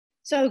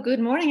So good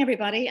morning,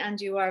 everybody, and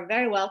you are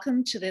very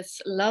welcome to this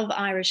Love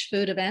Irish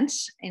Food event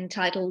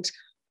entitled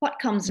What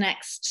Comes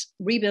Next?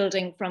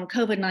 Rebuilding from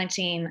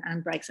COVID-19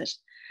 and Brexit.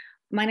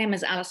 My name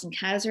is Alison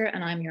Cowzer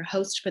and I'm your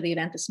host for the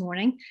event this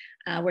morning.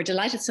 We're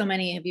delighted so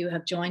many of you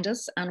have joined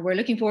us and we're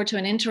looking forward to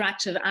an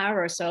interactive hour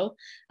or so.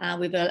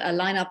 We've a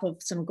lineup of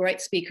some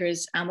great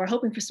speakers and we're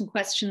hoping for some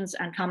questions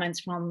and comments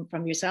from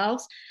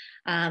yourselves.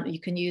 You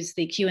can use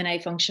the Q&A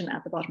function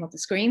at the bottom of the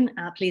screen.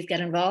 Please get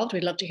involved.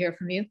 We'd love to hear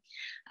from you.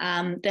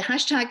 The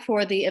hashtag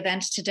for the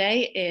event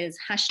today is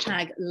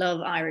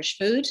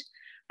 #LoveIrishFood.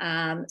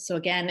 So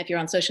again, if you're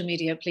on social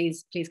media,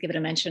 please give it a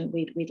mention.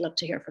 We'd love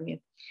to hear from you.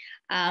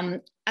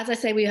 As I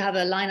say, we have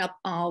a lineup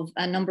of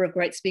a number of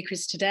great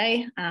speakers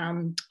today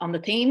on the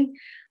theme.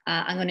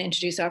 I'm going to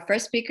introduce our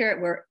first speaker.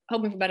 We're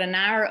hoping for about an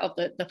hour of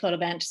the full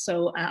event,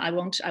 so I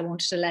won't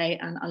delay,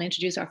 and I'll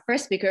introduce our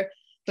first speaker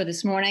for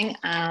this morning.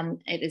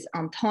 It is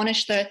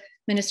Tánaiste,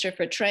 Minister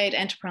for Trade,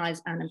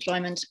 Enterprise and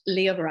Employment,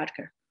 Leo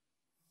Varadkar.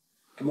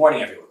 Good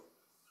morning, everyone.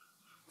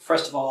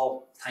 First of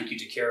all, thank you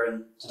to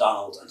Kieran, to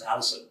Donald and to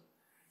Alison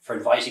for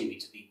inviting me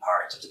to be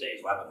part of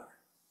today's webinar.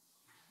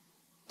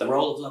 The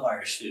role of Love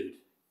Irish Food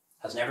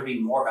has never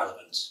been more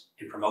relevant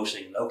in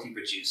promoting locally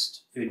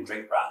produced food and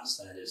drink brands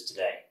than it is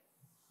today.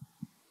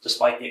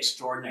 Despite the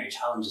extraordinary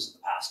challenges of the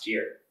past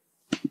year,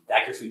 the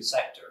agri-food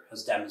sector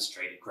has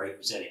demonstrated great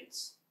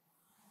resilience.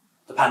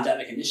 The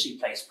pandemic initially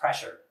placed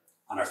pressure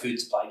on our food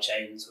supply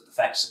chains with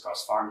effects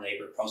across farm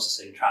labour,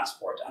 processing,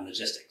 transport and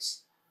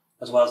logistics,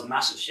 as well as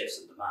massive shifts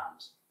in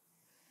demand.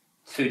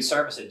 The food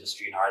service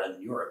industry in Ireland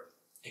and Europe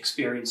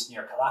experienced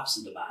near collapse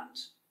in demand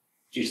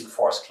due to the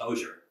forced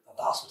closure of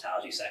the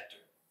hospitality sector.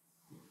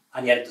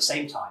 And yet at the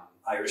same time,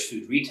 Irish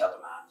food retail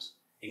demand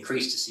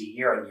increased to see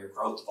year-on-year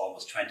growth of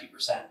almost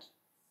 20%,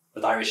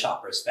 with Irish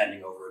shoppers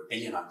spending over £1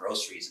 billion on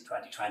groceries in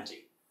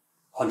 2020,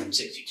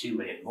 162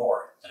 million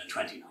more than in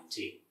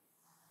 2019.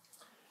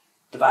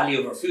 The value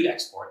of our food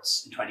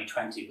exports in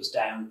 2020 was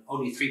down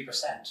only 3%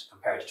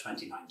 compared to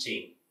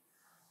 2019.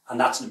 And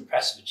that's an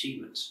impressive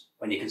achievement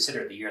when you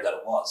consider the year that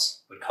it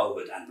was with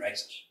COVID and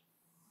Brexit.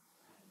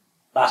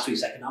 Last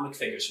week's economic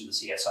figures from the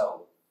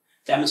CSO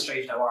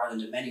demonstrated how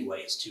Ireland in many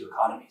ways two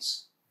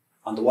economies.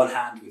 On the one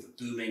hand, we have a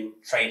booming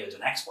traded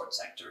and export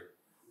sector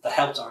that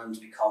helped Ireland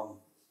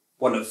become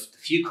one of the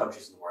few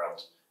countries in the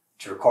world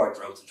to record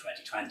growth in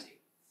 2020.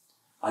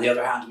 On the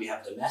other hand, we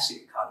have a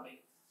domestic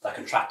economy that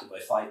contracted by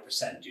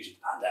 5% due to the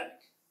pandemic.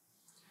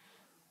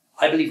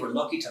 I believe we're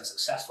lucky to have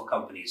successful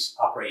companies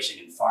operating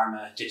in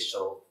pharma,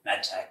 digital,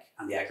 medtech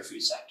and the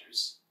agri-food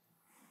sectors.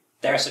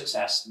 Their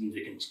success means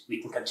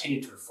we can continue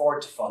to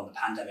afford to fund the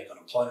pandemic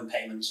unemployment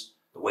payment,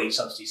 the wage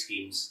subsidy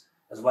schemes,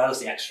 as well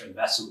as the extra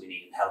investment we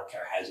need in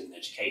healthcare, housing and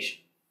education.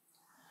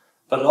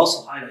 But it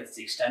also highlights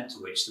the extent to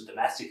which the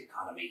domestic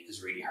economy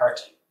is really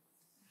hurting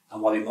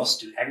and why we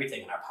must do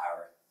everything in our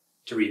power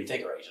to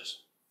reinvigorate it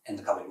in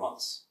the coming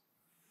months.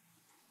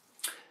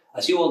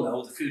 As you all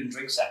know, the food and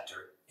drink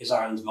sector is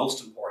Ireland's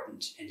most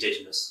important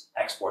indigenous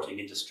exporting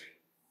industry.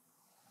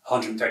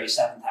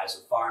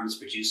 137,000 farms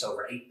produce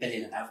over 8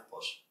 billion in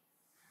output.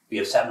 We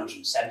have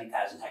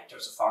 770,000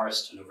 hectares of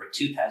forest and over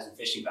 2,000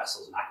 fishing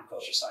vessels and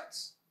aquaculture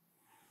sites.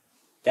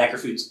 The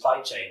agri-food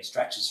supply chain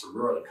stretches from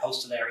rural and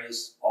coastal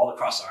areas all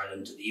across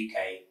Ireland to the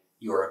UK,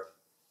 Europe,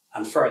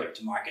 and further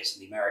to markets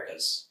in the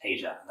Americas,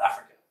 Asia and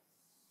Africa.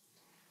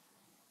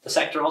 The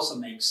sector also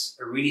makes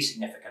a really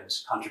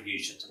significant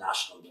contribution to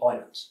national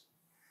employment,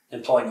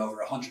 employing over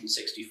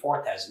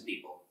 164,000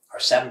 people, or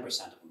 7%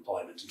 of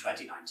employment in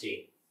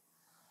 2019.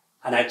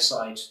 And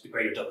outside the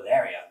Greater Dublin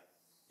area,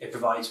 it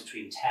provides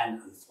between 10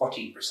 and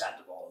 14%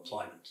 of all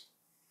employment.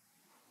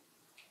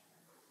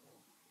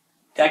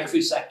 The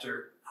agri-food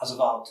sector has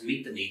evolved to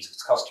meet the needs of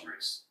its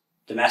customers,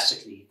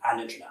 domestically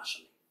and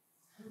internationally.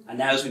 And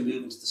now as we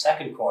move into the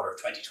second quarter of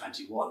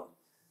 2021,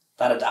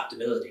 that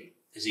adaptability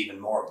is even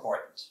more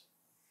important.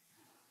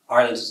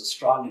 Ireland has a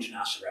strong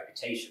international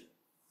reputation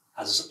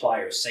as a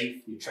supplier of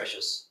safe,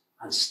 nutritious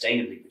and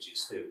sustainably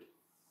produced food.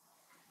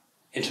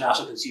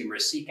 International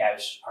consumers seek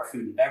out our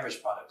food and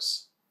beverage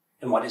products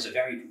in what is a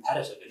very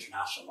competitive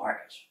international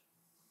market.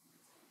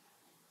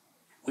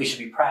 We should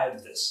be proud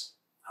of this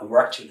and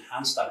work to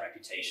enhance that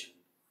reputation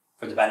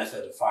for the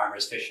benefit of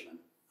farmers, fishermen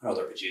and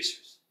other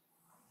producers.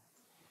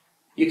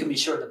 You can be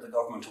sure that the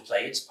government will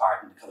play its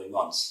part in the coming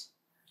months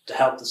to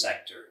help the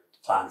sector to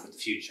plan for the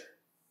future.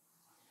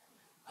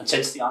 And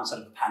since the onset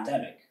of the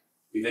pandemic,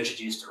 we've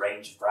introduced a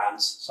range of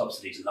grants,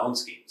 subsidies and loan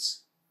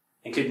schemes,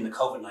 including the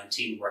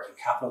COVID-19 Working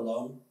Capital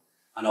Loan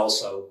and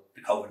also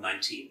the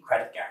COVID-19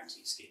 Credit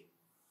Guarantee Scheme.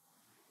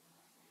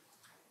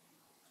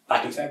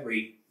 Back in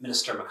February,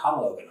 Minister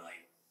McConnell and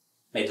I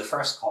made the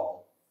first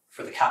call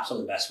for the Capital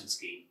Investment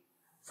Scheme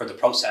for the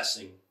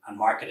processing and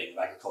marketing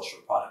of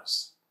agricultural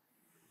products.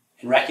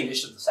 In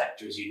recognition of the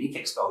sector's unique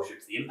exposure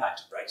to the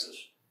impact of Brexit,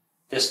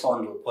 this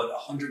fund will put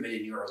 €100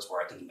 million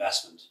worth of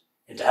investment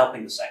into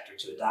helping the sector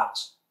to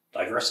adapt,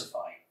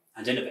 diversify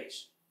and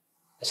innovate,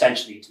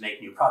 essentially to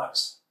make new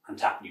products and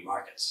tap new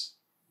markets.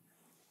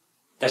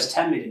 There's a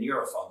 €10 million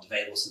fund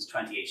available since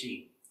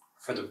 2018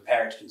 for the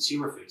prepared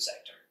consumer food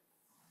sector,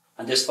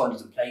 And this fund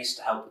is in place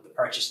to help with the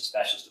purchase of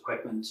specialist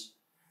equipment,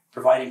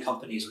 providing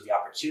companies with the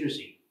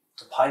opportunity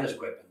to pilot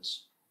equipment,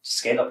 to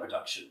scale up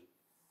production,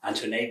 and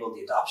to enable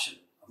the adoption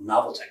of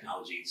novel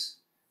technologies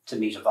to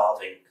meet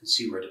evolving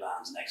consumer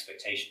demands and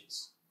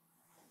expectations.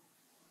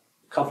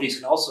 Companies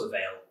can also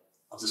avail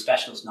of the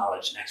specialist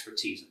knowledge and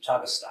expertise of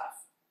Teagasc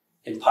staff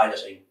in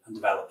piloting and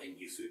developing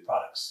new food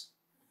products.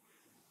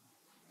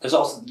 There's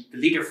also the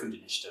Leader Food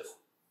Initiative,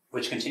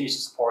 which continues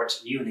to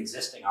support new and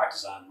existing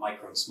artisan,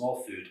 micro and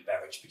small food and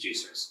beverage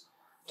producers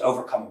to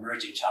overcome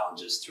emerging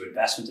challenges through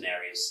investment in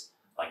areas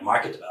like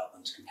market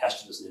development,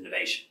 competitiveness and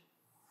innovation.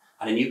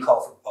 And a new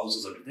call for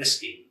proposals under this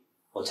scheme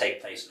will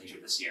take place later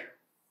this year.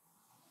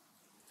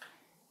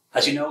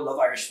 As you know, Love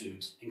Irish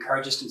Food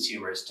encourages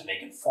consumers to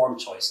make informed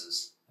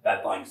choices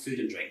about buying food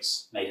and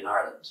drinks made in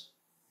Ireland,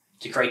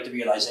 to create the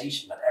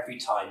realisation that every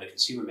time a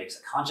consumer makes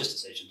a conscious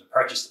decision to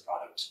purchase the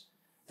product,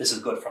 this is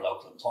good for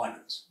local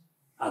employment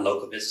and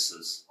local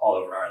businesses all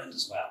over Ireland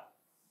as well.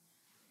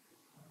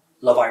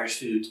 Love Irish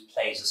Food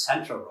plays a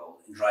central role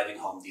in driving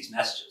home these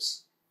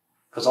messages,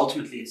 because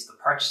ultimately it's the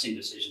purchasing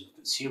decision of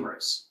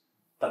consumers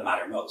that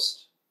matter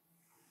most.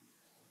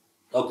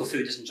 Local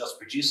food isn't just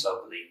produced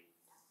locally,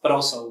 but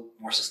also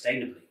more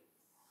sustainably,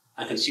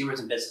 and consumers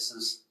and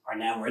businesses are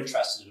now more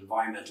interested in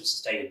environmental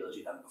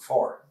sustainability than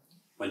before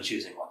when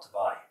choosing what to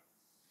buy.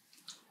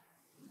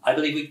 I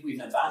believe we've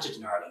an advantage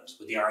in Ireland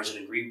with the Origin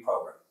and Green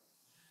programme,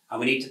 and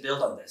we need to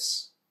build on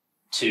this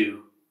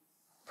to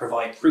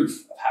provide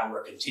proof of how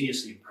we're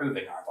continuously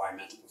improving our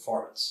environmental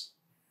performance.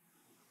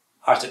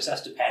 Our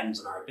success depends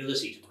on our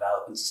ability to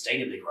develop and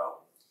sustainably grow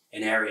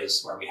in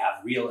areas where we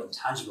have real and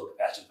tangible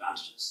competitive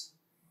advantages.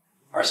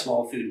 Our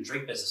small food and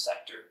drink business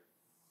sector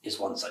is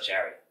one such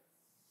area.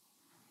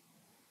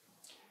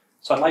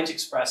 So I'd like to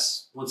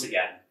express once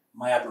again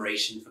my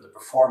admiration for the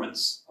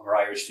performance of our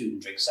Irish food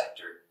and drink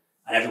sector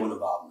and everyone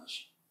involved in it.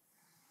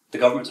 The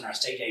government and our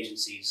state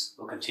agencies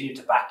will continue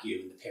to back you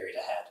in the period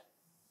ahead.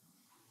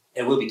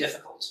 It will be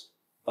difficult,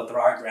 but there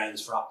are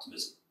grounds for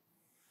optimism.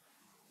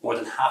 More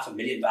than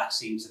 500,000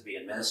 vaccines have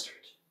been administered,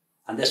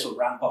 and this will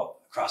ramp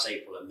up across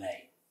April and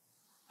May.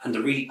 And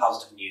the really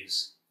positive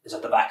news is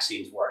that the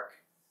vaccines work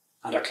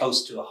and are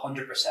close to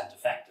 100%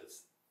 effective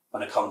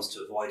when it comes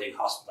to avoiding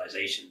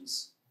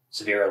hospitalisations,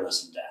 severe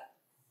illness and death.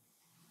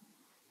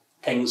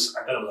 Things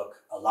are going to look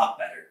a lot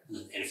better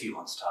in a few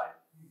months' time.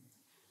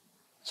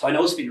 So I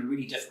know it's been a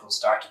really difficult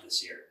start to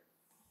this year,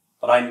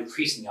 but I'm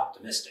increasingly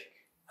optimistic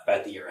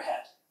about the year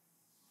ahead.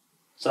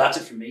 So that's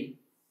it from me.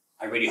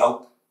 I really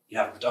hope you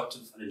have a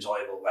productive and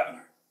enjoyable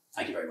webinar.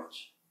 Thank you very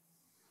much.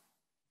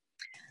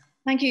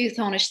 Thank you,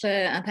 Tánaiste,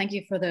 and thank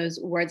you for those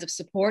words of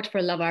support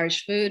for Love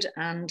Irish Food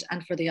and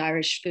for the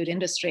Irish food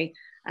industry,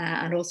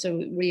 and also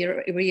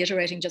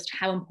reiterating just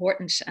how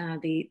important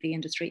the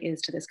industry is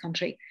to this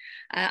country.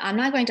 I'm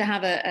now going to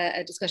have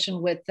a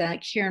discussion with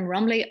Kieran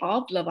Rumley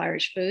of Love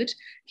Irish Food.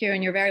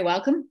 Kieran, you're very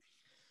welcome.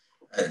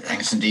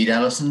 Thanks indeed,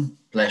 Alison.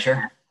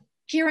 Pleasure.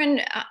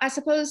 Kieran, I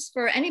suppose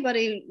for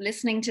anybody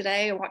listening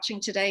today or watching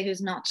today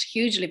who's not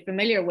hugely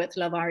familiar with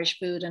Love Irish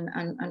Food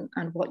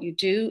and what you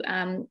do,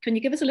 can you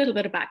give us a little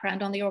bit of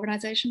background on the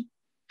organisation?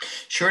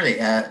 Surely.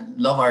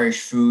 Love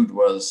Irish Food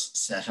was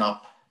set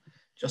up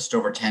just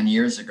over 10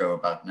 years ago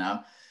about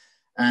now.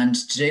 And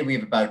today we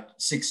have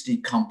about 60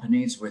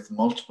 companies with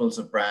multiples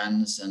of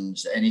brands and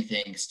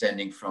anything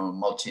extending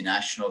from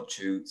multinational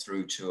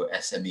through to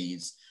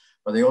SMEs.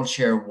 But they all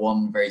share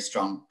one very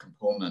strong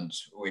component,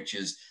 which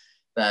is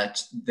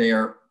that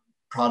their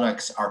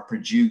products are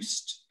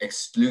produced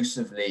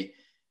exclusively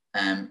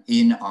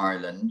in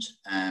Ireland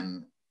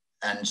and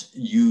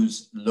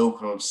use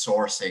local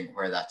sourcing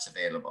where that's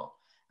available.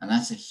 And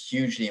that's a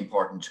hugely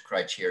important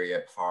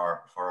criteria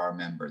for our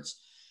members.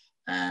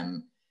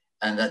 And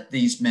that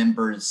these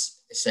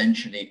members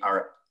essentially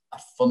are a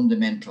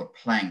fundamental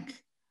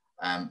plank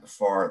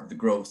for the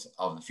growth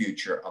of the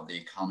future of the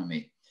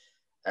economy.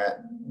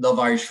 Love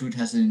Irish Food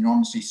has an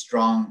enormously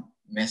strong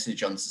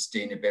message on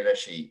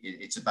sustainability.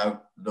 It's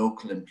about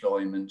local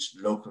employment,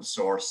 local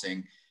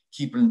sourcing,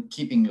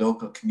 keeping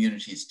local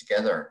communities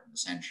together,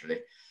 essentially.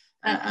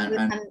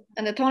 And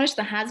the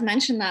Tánaiste has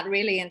mentioned that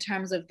really in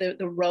terms of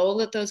the role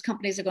that those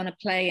companies are going to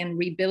play in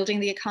rebuilding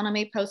the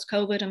economy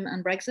post-COVID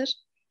and Brexit.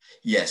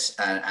 Yes,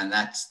 and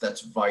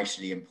that's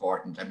vitally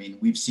important. I mean,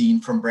 we've seen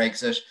from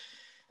Brexit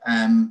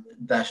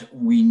that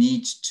we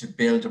need to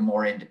build a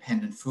more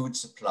independent food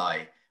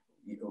supply,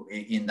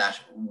 in that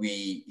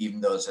we,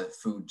 even though as a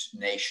food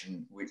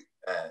nation,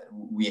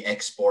 we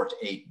export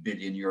 8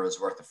 billion euros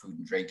worth of food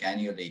and drink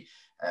annually.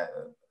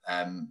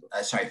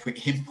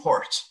 We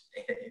import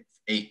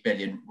 8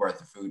 billion worth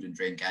of food and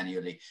drink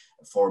annually,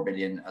 4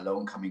 billion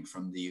alone coming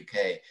from the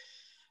UK.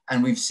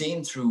 And we've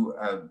seen through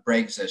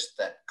Brexit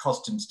that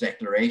customs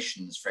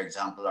declarations, for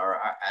example, are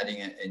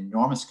adding an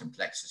enormous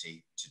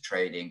complexity to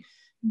trading,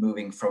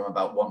 moving from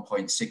about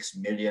 1.6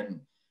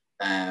 million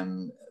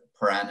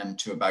per annum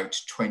to about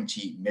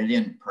 20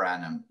 million per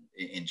annum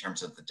in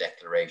terms of the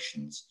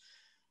declarations.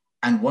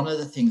 And one of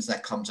the things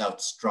that comes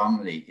out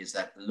strongly is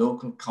that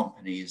local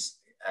companies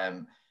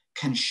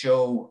can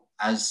show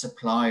as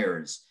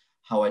suppliers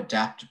how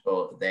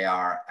adaptable they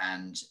are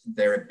and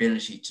their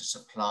ability to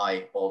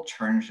supply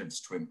alternatives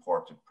to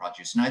imported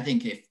produce. And I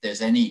think if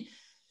there's any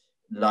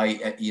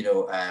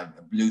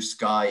blue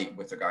sky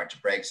with regard to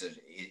Brexit,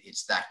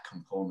 it's that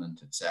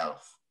component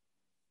itself.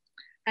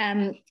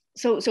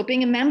 So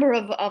being a member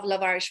of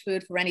Love Irish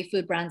Food, for any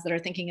food brands that are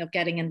thinking of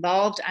getting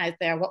involved out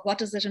there, what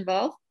does it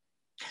involve?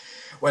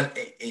 Well,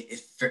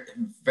 it's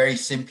very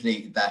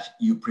simply that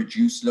you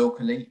produce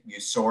locally, you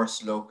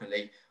source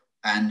locally,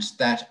 and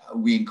that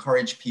we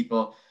encourage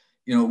people,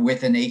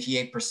 with an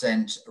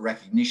 88%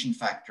 recognition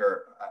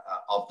factor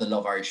of the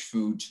Love Irish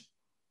Food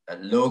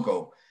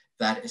logo,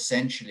 that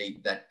essentially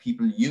that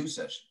people use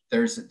it.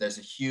 There's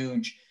a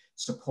huge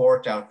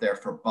support out there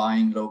for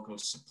buying local,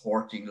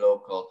 supporting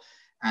local,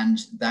 and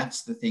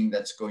that's the thing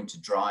that's going to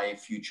drive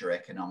future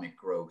economic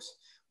growth.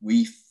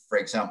 We, for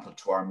example,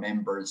 to our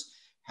members,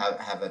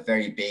 have a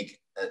very big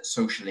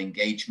social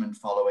engagement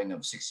following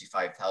of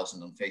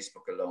 65,000 on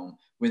Facebook alone,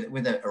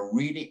 with a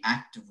really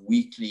active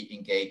weekly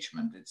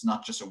engagement. It's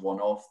not just a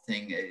one-off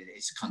thing,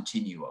 it's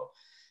continual.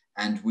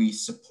 And we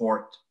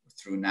support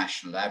through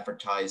national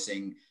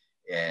advertising,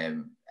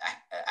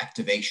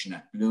 activation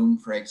at Bloom,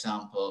 for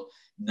example,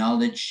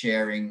 knowledge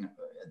sharing.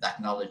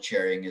 That knowledge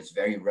sharing is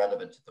very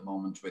relevant at the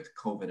moment with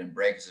COVID and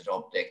Brexit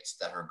updates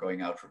that are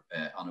going out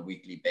on a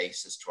weekly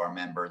basis to our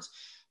members.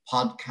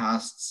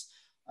 Podcasts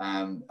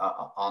on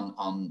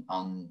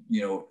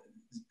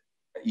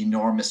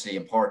enormously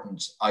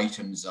important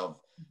items of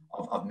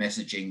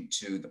messaging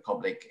to the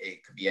public.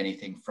 It could be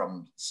anything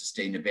from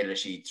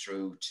sustainability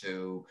through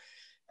to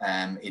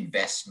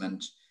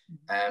investment.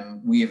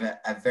 We have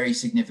a very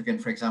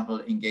significant, for example,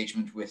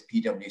 engagement with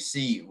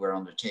PwC. We're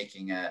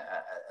undertaking a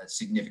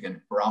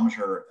significant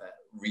barometer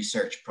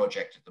research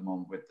project at the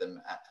moment with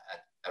them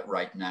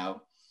right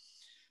now.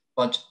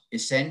 But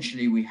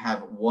essentially, we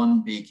have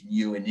one big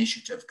new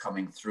initiative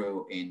coming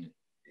through in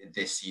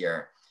this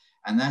year,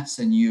 and that's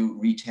a new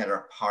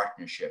retailer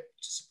partnership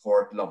to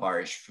support Love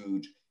Irish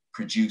Food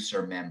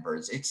producer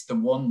members. It's the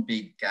one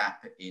big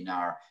gap in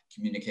our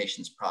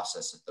communications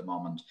process at the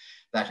moment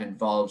that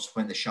involves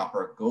when the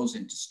shopper goes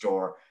into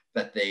store,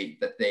 that they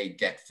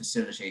get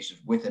facilitated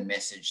with a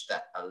message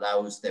that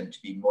allows them to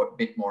be a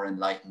bit more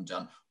enlightened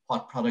on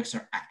what products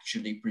are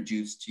actually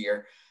produced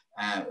here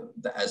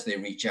as they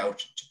reach out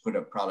to put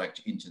a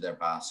product into their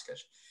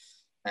basket.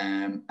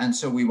 And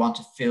so we want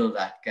to fill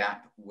that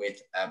gap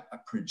with a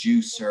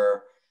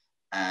producer,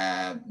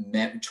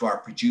 to our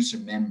producer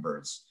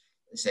members,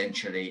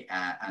 essentially,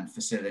 and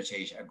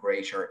facilitate a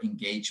greater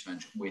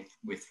engagement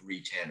with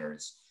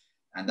retailers.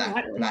 And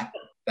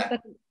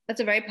that's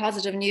a very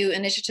positive new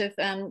initiative,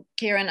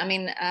 Kieran. I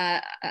mean,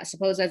 I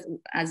suppose as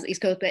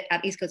East Coast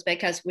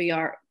Bakehouse, we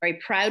are very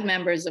proud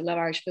members of Love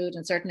Irish Food,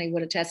 and certainly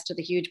would attest to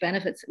the huge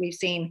benefits that we've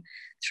seen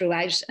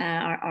throughout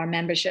our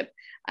membership.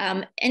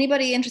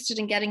 Anybody interested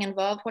in getting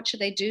involved, what should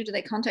they do? Do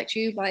they contact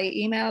you by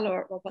email,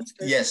 or what's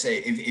the... Yes,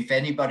 if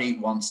anybody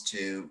wants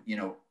to,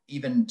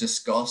 even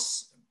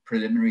discuss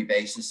preliminary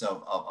basis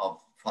of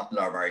what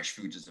Love Irish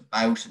Food is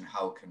about and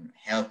how it can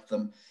help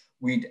them,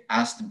 we'd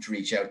ask them to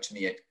reach out to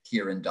me at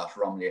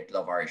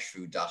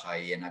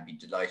kieran.rumley@loveirishfood.ie, and I'd be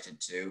delighted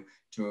to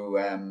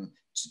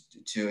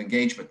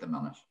engage with them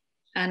on it.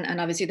 And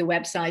obviously the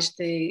website,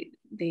 the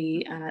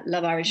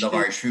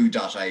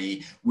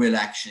loveirishfood.ie will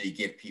actually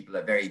give people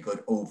a very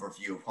good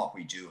overview of what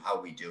we do, how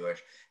we do it,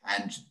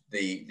 and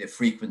the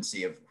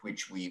frequency of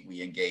which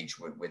we engage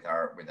with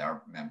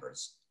our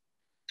members.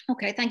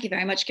 Okay, thank you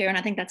very much, Kieran.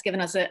 I think that's given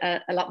us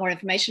a lot more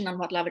information on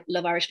what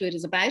Love Irish Food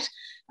is about.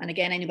 And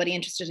again, anybody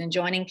interested in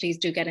joining, please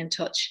do get in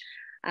touch.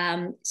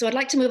 So I'd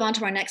like to move on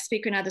to our next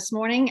speaker now this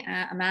morning,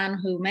 a man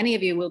who many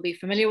of you will be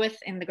familiar with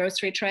in the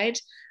grocery trade.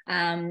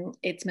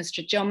 It's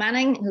Mr. Joe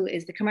Manning, who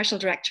is the Commercial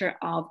Director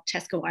of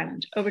Tesco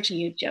Ireland. Over to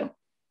you, Joe.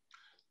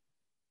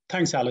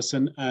 Thanks,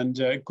 Alison, and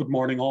good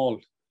morning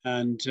all.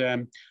 And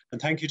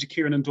thank you to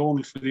Kieran and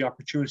Donald for the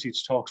opportunity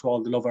to talk to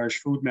all the Love Irish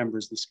Food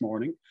members this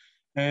morning.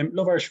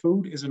 Love Irish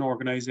Food is an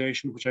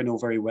organisation which I know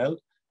very well.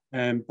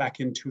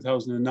 Back in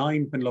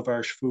 2009, when Love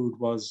Irish Food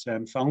was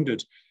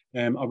founded,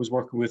 I was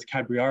working with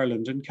Cadbury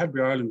Ireland, and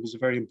Cadbury Ireland was a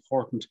very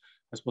important,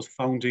 I suppose,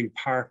 founding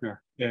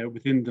partner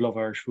within the Love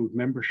Irish Food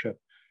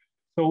membership.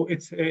 So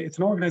it's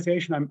an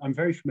organisation I'm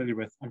very familiar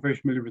with. I'm very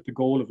familiar with the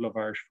goal of Love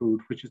Irish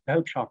Food, which is to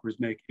help shoppers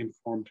make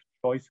informed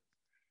choices.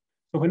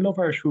 So when Love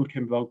Irish Food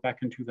came about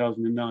back in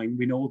 2009,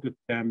 we know that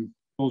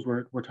those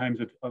were times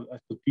of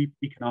deep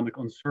economic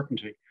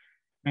uncertainty.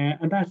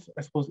 And that,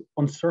 I suppose,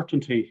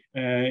 uncertainty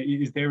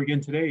is there again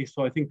today.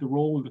 So I think the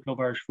role that Love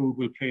Irish Food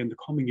will play in the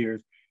coming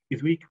years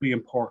is equally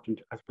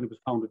important as when it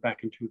was founded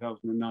back in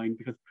 2009,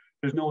 because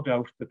there's no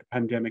doubt that the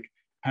pandemic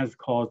has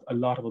caused a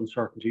lot of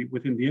uncertainty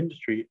within the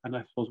industry and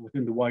I suppose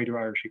within the wider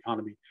Irish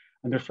economy.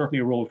 And there's certainly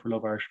a role for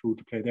Love Irish Food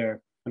to play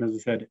there. And as I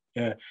said,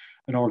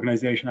 an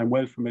organisation I'm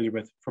well familiar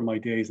with from my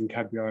days in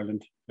Cadbury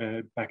Ireland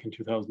back in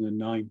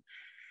 2009.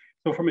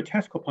 So from a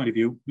Tesco point of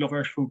view, Love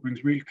Irish Food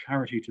brings real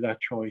clarity to that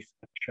choice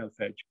at the shelf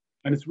edge.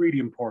 And it's really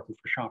important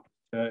for shoppers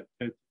to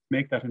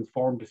make that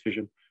informed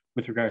decision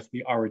with regards to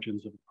the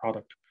origins of the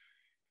product.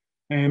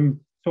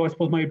 So I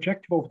suppose my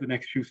objective over the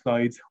next few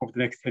slides, over the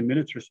next 10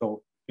 minutes or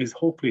so, is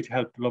hopefully to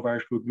help the Love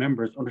Irish Food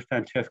members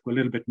understand Tesco a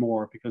little bit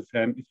more, because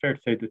it's fair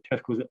to say that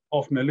Tesco is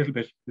often a little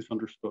bit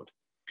misunderstood.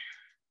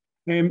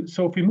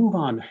 So if we move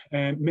on,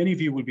 many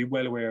of you will be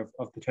well aware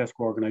of the Tesco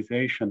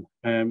organisation.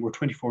 We're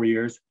 24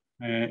 years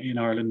in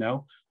Ireland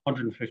now,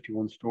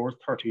 151 stores,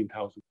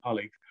 13,000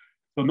 colleagues.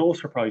 So no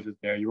surprises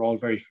there. You're all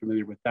very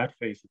familiar with that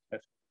face of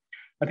Tesco.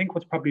 I think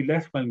what's probably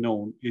less well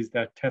known is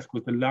that Tesco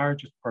is the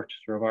largest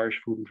purchaser of Irish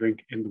food and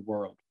drink in the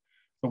world.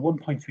 So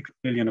 1.6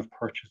 billion of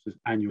purchases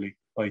annually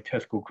by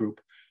Tesco Group.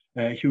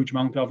 A huge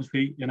amount,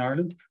 obviously, in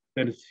Ireland.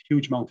 Then it's a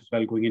huge amount as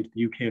well going into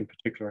the UK in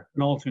particular,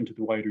 and also into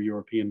the wider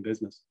European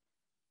business.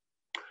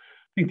 I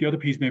think the other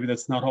piece maybe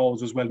that's not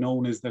always as well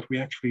known is that we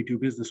actually do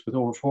business with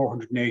over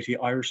 480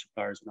 Irish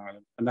suppliers in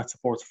Ireland, and that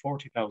supports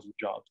 40,000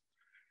 jobs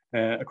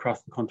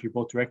across the country,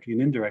 both directly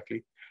and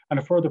indirectly. And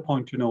a further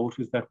point to note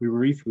is that we were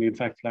recently, in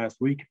fact last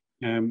week,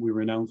 we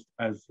were announced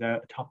as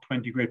a top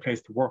 20 great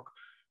place to work.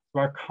 So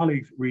our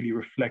colleagues really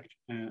reflect,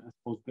 I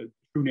suppose, the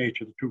true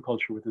nature, the true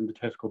culture within the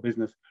Tesco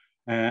business.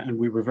 And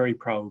we were very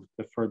proud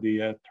that for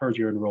the third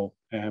year in a row,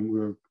 we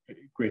were a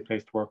great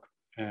place to work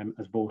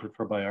as voted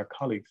for by our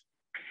colleagues.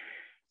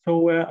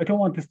 So I don't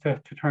want this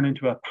to turn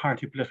into a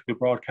party political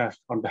broadcast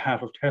on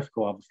behalf of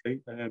Tesco,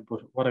 obviously,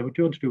 but what I would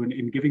want to do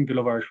in giving the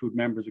Love Irish Food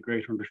members a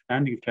greater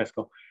understanding of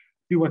Tesco,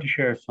 I do want to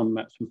share some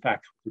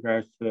facts with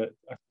regards to,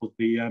 I suppose,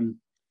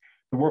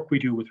 the work we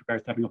do with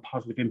regards to having a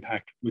positive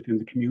impact within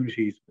the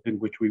communities within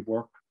which we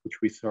work, which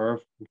we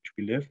serve, which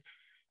we live.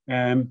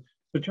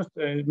 So just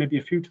maybe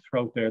a few to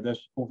throw out there that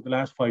over the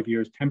last 5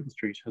 years, Temple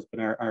Street has been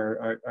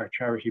our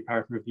charity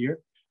partner of the year.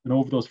 And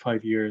over those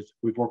 5 years,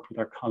 we've worked with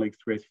our colleagues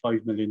to raise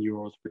 €5 million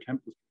for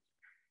Temple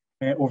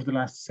Street. Over the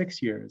last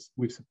 6 years,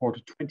 we've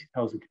supported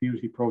 20,000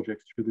 community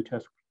projects through the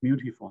Tesco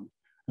Community Fund.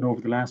 And over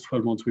the last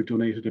 12 months, we've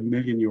donated €1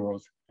 million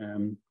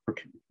for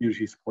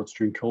community supports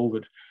during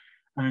COVID.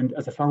 And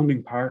as a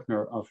founding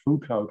partner of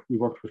Food Cloud, we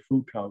worked with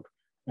Food Cloud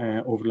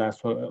over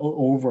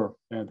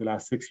the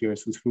last 6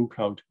 years since Food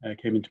Cloud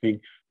came into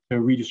being to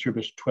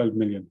redistribute 12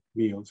 million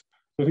meals.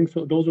 So I think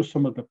those are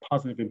some of the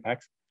positive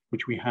impacts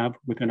which we have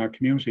within our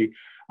community.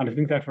 And I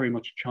think that very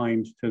much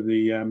chimes to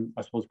the,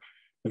 I suppose,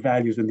 the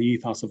values and the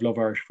ethos of Love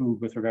Irish Food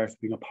with regards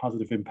to being a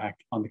positive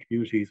impact on the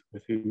communities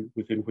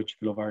within which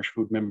the Love Irish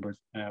Food members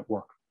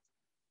work.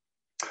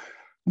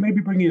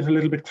 Maybe bringing it a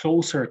little bit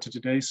closer to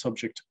today's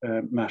subject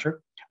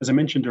matter. As I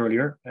mentioned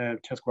earlier,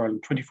 Tesco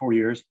Ireland, 24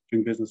 years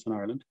doing business in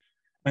Ireland.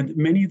 And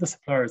many of the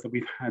suppliers that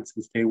we've had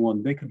since day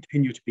one, they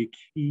continue to be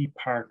key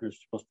partners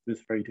to us to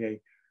this very day,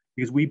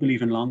 because we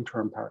believe in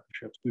long-term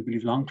partnerships. We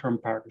believe long-term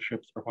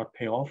partnerships are what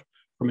pay off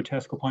from a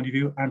Tesco point of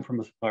view and from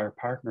a supplier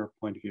partner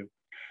point of view.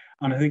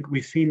 And I think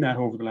we've seen that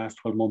over the last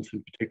 12 months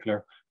in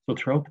particular. So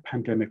throughout the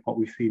pandemic, what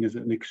we've seen is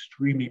an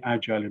extremely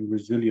agile and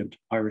resilient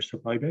Irish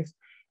supply base,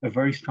 a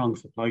very strong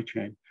supply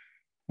chain.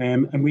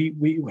 And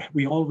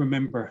we all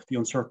remember the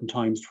uncertain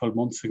times 12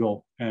 months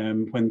ago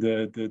when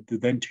the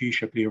then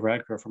Taoiseach,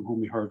 Varadkar, from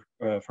whom we heard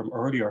from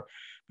earlier,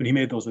 when he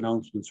made those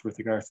announcements with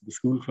regards to the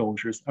school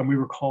closures. And we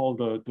recall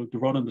the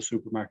run on the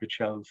supermarket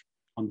shelves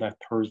on that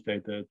Thursday,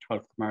 the 12th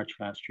of March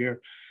last year.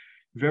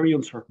 Very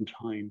uncertain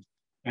times.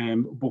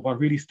 But what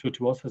really stood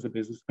to us as a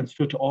business, and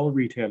stood to all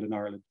retail in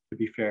Ireland, to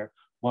be fair,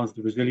 was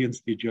the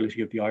resilience, the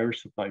agility of the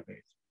Irish supply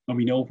base. And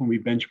we know when we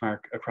benchmark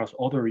across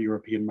other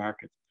European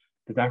markets,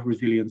 that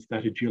resilience,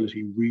 that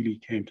agility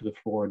really came to the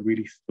fore and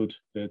really stood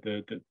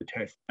the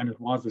test. And it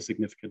was a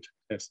significant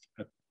test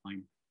at the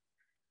time.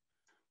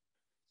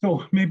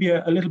 So maybe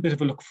a little bit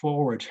of a look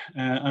forward.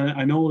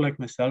 I know, like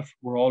myself,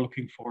 we're all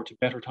looking forward to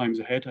better times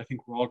ahead. I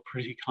think we're all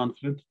pretty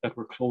confident that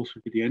we're closer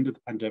to the end of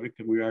the pandemic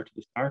than we are to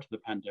the start of the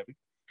pandemic.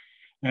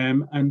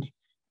 And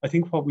I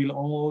think what we'll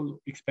all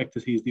expect to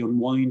see is the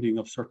unwinding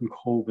of certain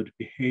COVID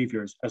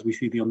behaviours as we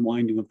see the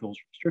unwinding of those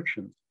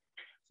restrictions.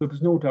 So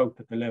there's no doubt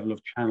that the level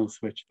of channel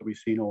switch that we've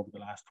seen over the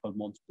last 12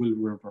 months will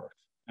revert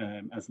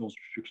as those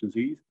restrictions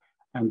ease,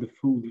 and the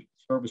food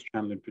service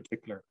channel in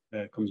particular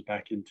comes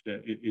back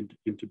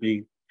into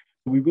being.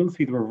 So we will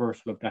see the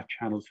reversal of that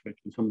channel switch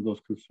and some of those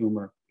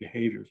consumer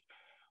behaviours.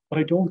 What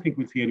I don't think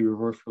we'll see any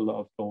reversal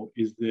of, though,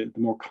 is the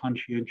more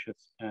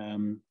conscientious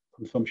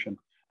consumption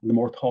and the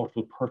more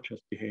thoughtful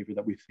purchase behaviour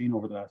that we've seen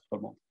over the last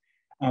 12 months.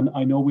 And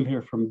I know we'll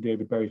hear from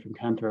David Berry from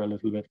Kantar a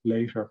little bit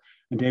later,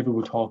 and David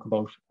will talk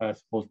about, I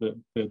suppose,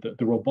 the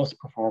robust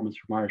performance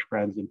from Irish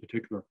brands in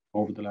particular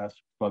over the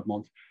last 12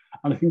 months.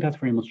 And I think that's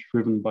very much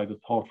driven by the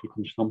thoughtful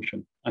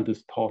consumption and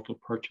this thoughtful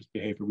purchase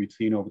behaviour we've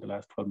seen over the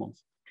last 12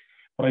 months.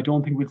 What I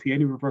don't think we'll see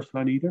any reversal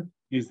on either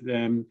is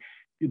the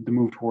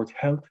move towards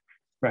health,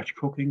 scratch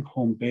cooking,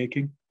 home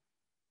baking.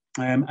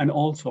 And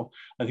also,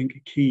 I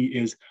think key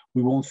is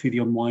we won't see the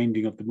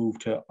unwinding of the move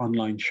to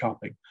online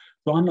shopping.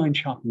 So online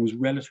shopping was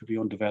relatively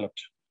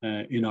undeveloped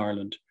in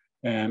Ireland,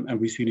 and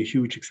we've seen a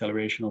huge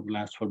acceleration over the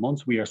last 12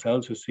 months. We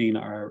ourselves have seen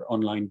our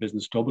online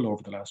business double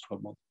over the last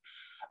 12 months.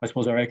 I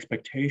suppose our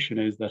expectation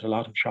is that a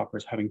lot of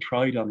shoppers, having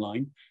tried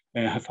online,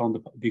 have found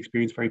the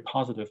experience very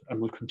positive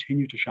and will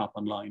continue to shop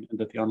online, and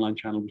that the online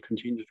channel will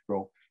continue to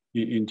grow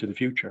into the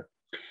future.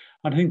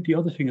 And I think the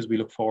other thing as we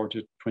look forward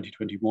to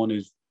 2021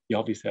 is the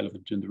obvious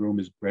elephant in the room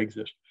is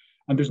Brexit.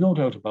 And there's no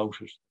doubt about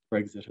it,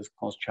 Brexit has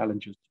caused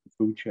challenges to the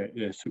food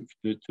chain,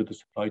 to the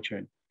supply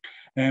chain.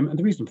 And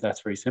the reason for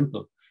that's very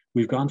simple.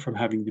 We've gone from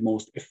having the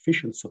most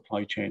efficient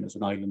supply chain as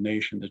an island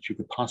nation that you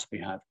could possibly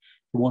have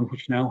to one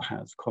which now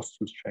has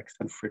customs checks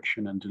and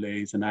friction and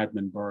delays and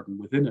admin burden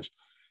within it.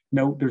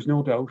 Now, there's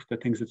no doubt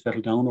that things have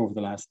settled down over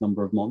the last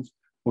number of months,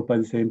 but by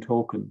the same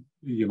token,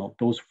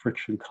 those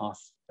friction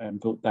costs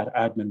and that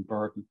admin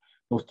burden,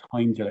 those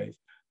time delays,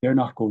 they're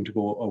not going to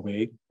go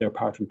away. They're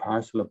part and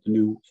parcel of the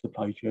new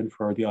supply chain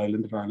for the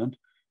island of Ireland.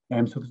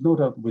 So there's no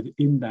doubt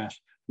within that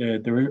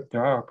there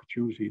are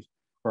opportunities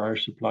for our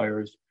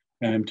suppliers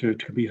to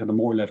compete on a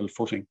more level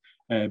footing,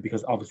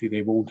 because obviously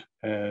they won't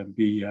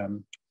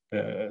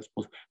I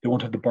suppose they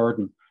won't have the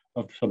burden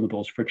of some of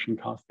those friction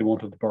costs. They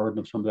won't have the burden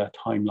of some of that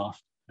time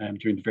lost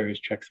during the various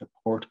checks at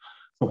port.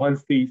 So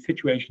whilst the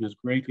situation has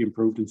greatly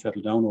improved and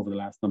settled down over the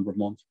last number of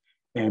months,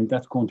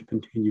 that's going to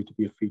continue to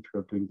be a feature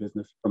of doing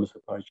business from a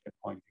supply chain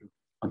point of view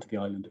onto the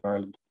island of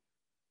Ireland.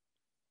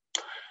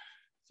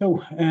 So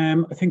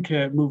I think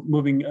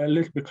moving a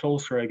little bit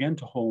closer again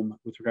to home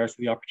with regards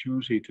to the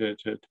opportunity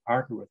to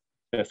partner with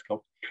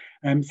Tesco.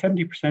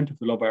 70% of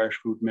the Love Irish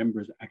Food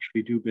members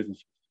actually do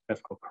business with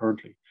Tesco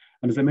currently.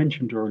 And as I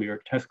mentioned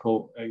earlier,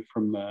 Tesco,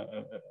 from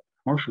a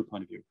commercial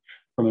point of view,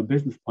 from a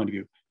business point of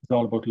view, is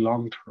all about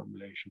long-term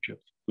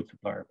relationships with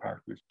supplier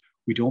partners.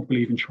 We don't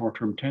believe in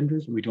short-term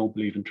tenders, and we don't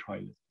believe in trial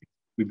listings.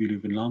 We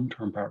believe in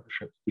long-term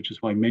partnerships, which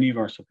is why many of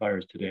our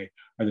suppliers today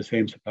are the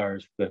same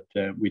suppliers that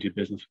we did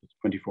business with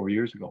 24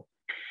 years ago.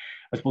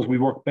 I suppose we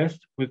work best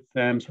with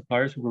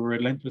suppliers who have a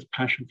relentless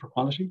passion for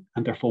quality,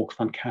 and they're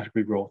focused on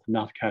category growth,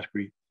 not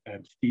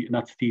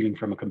not stealing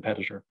from a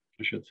competitor,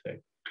 I should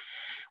say.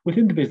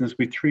 Within the business,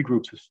 we have three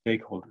groups of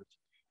stakeholders.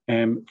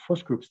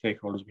 First group of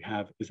stakeholders we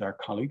have is our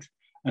colleagues.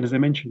 And as I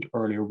mentioned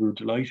earlier, we're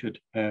delighted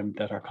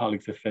that our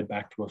colleagues have fed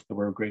back to us that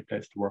we're a great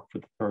place to work for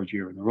the third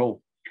year in a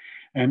row.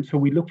 So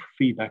we look for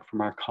feedback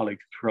from our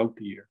colleagues throughout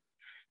the year.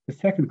 The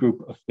second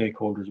group of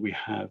stakeholders we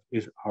have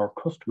is our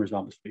customers,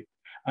 obviously.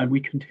 And we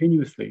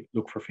continuously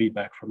look for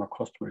feedback from our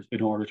customers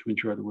in order to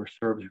ensure that we're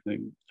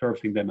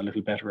servicing them a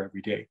little better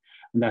every day.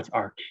 And that's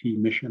our key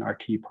mission, our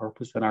key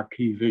purpose, and our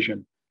key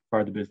vision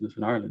for the business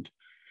in Ireland.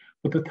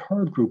 But the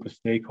third group of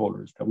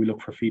stakeholders that we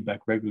look for feedback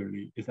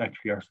regularly is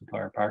actually our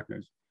supplier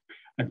partners.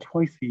 And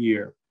twice a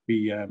year,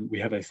 we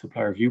have a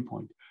supplier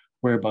viewpoint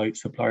whereby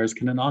suppliers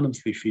can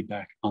anonymously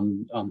feedback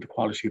on the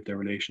quality of their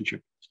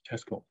relationship with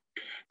Tesco.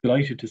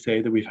 Delighted to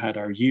say that we've had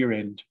our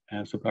year-end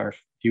supplier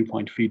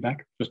viewpoint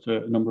feedback just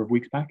a number of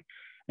weeks back,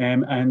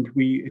 and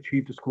we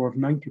achieved a score of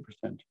 90%.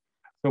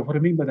 So what I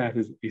mean by that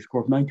is a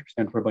score of 90%,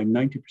 whereby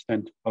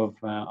 90% of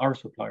our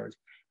suppliers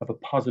have a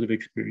positive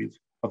experience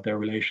of their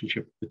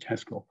relationship with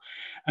Tesco.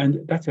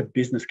 And that's a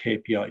business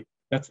KPI.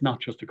 That's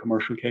not just a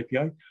commercial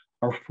KPI.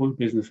 Our full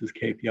business is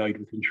KPI'd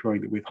with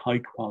ensuring that we have high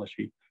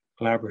quality,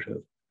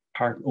 collaborative,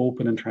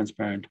 open and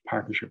transparent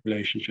partnership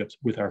relationships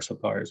with our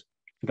suppliers.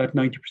 So that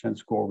 90%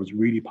 score was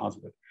really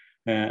positive,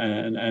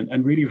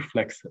 and really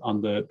reflects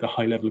on the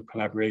high level of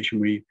collaboration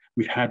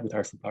we've had with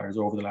our suppliers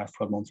over the last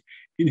 12 months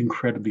in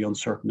incredibly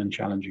uncertain and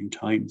challenging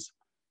times.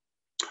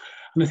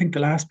 And I think the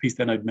last piece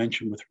that I'd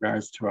mention with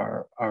regards to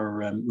our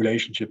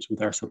relationships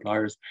with our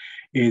suppliers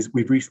is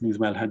we've recently as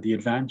well had the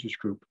Advantage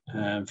Group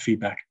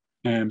feedback.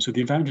 So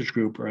the Advantage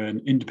Group are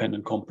an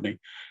independent company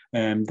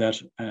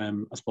that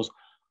I suppose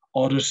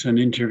audit and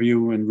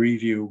interview and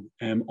review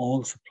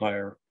all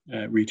supplier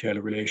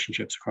retailer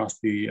relationships across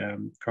the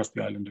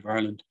island of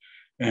Ireland.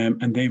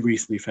 And they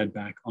recently fed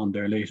back on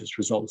their latest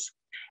results.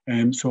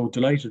 So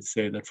delighted to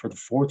say that for the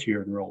fourth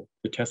year in a row,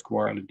 the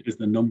Tesco Ireland is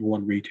the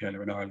 #1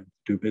 retailer in Ireland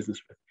to do business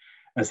with,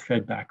 as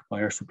fed back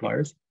by our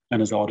suppliers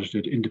and as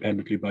audited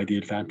independently by the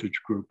Advantage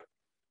Group.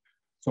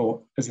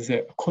 So, as I say,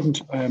 I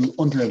couldn't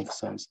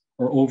underemphasize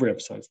or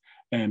overemphasize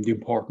the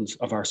importance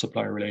of our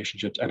supplier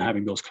relationships and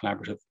having those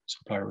collaborative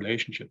supplier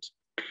relationships.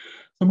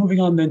 So moving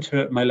on then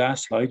to my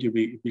last slide, you'll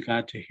be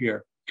glad to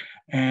hear.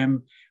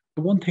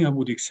 The one thing I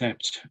would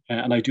accept,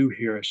 and I do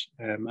hear it,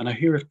 and I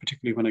hear it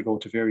particularly when I go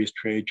to various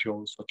trade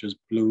shows such as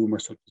Bloom or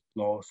such as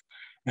Gloss,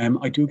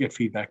 I do get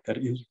feedback that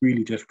it is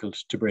really difficult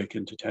to break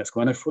into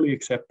Tesco, and I fully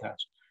accept that.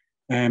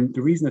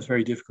 The reason it's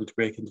very difficult to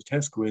break into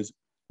Tesco is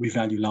we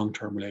value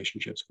long-term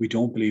relationships. We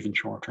don't believe in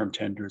short-term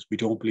tenders. We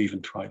don't believe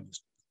in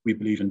trials. We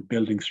believe in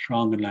building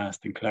strong and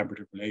lasting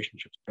collaborative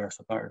relationships with our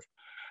suppliers.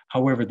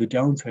 However, the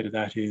downside of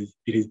that is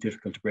it is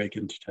difficult to break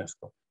into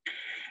Tesco.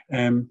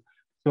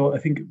 So I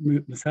think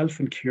myself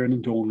and Kieran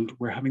and Donald,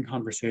 we're having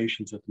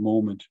conversations at the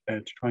moment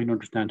to try and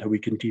understand how we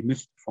can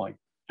demystify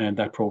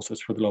that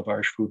process for the Love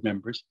Irish Food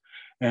members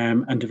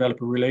and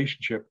develop a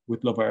relationship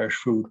with Love Irish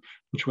Food,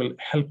 which will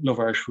help Love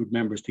Irish Food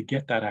members to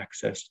get that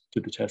access to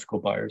the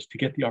Tesco buyers, to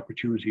get the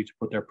opportunity to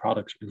put their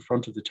products in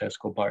front of the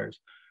Tesco buyers.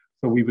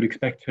 So we would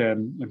expect,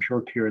 I'm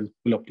sure Kieran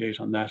will update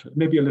on that,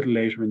 maybe a little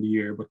later in the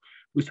year, but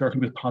we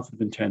certainly with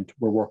positive intent,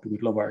 we're working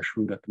with Love Irish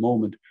Food at the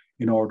moment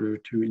in order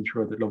to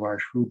ensure that Love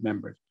Irish Food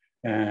members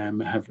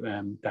have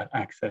that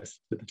access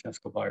to the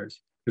Tesco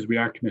buyers, because we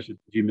are committed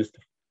to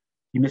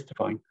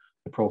demystifying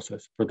the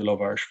process for the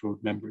Love Irish Food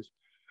members.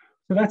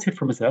 So that's it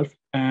for myself.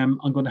 I'm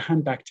going to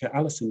hand back to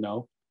Alison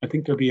now. I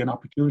think there'll be an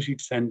opportunity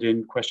to send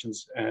in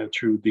questions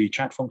through the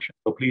chat function,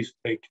 so please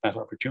take that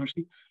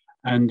opportunity.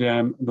 And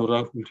no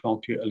doubt we'll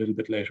talk to you a little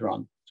bit later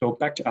on. So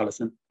back to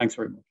Alison. Thanks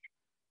very much.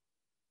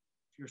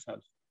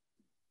 Yourself.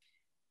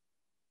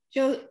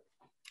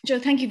 Joe,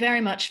 thank you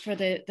very much for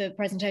the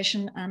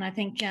presentation, and I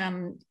think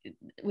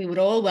we would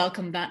all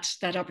welcome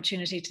that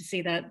opportunity to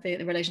see that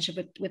the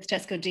relationship with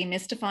Tesco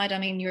demystified. I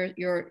mean,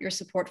 your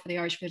support for the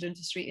Irish food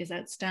industry is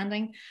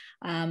outstanding,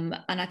 and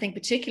I think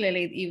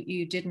particularly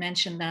you did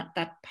mention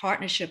that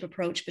partnership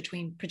approach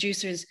between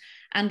producers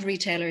and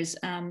retailers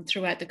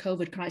throughout the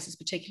COVID crisis,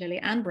 particularly,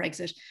 and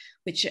Brexit,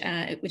 which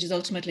is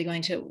ultimately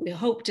going to, we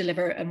hope,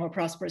 deliver a more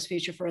prosperous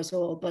future for us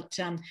all. But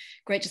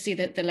great to see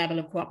the level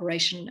of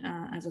cooperation,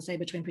 as I say,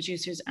 between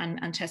producers and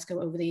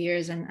Tesco over the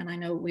years. And I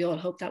know we all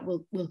hope that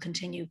will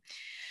continue.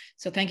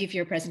 So thank you for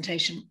your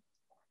presentation.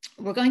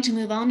 We're going to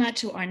move on now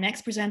to our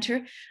next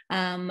presenter.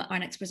 Our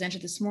next presenter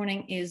this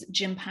morning is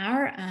Jim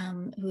Power,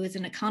 who is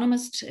an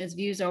economist. His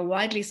views are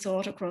widely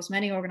sought across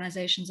many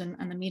organisations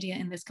and the media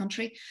in this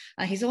country.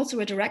 He's also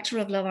a director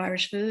of Love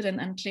Irish Food,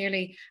 and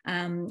clearly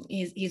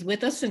he's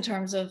with us in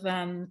terms of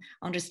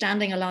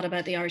understanding a lot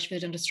about the Irish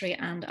food industry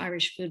and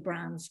Irish food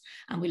brands.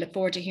 And we look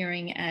forward to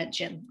hearing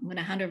Jim. I'm going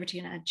to hand over to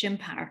you now, Jim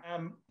Power.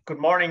 Good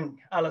morning,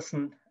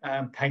 Alison.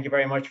 Thank you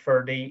very much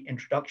for the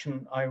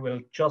introduction. I will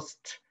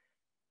just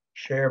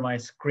share my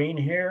screen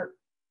here.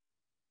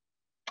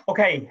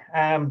 Okay,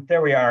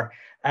 there we are.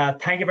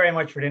 Thank you very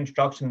much for the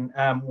introduction.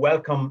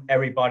 Welcome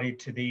everybody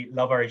to the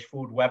Love Irish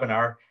Food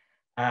webinar.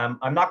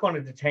 I'm not going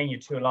to detain you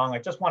too long. I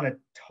just want to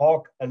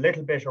talk a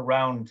little bit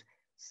around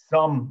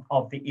some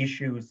of the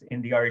issues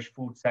in the Irish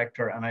food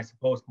sector, and I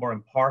suppose more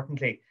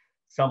importantly,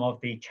 some of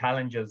the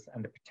challenges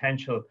and the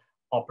potential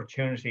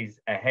opportunities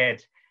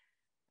ahead.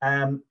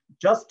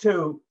 Just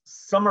to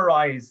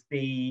summarize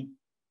the,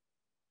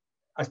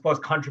 I suppose,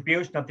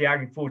 contribution of the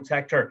agri-food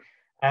sector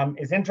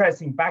is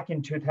interesting. Back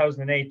in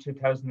 2008,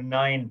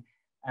 2009,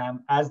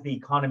 as the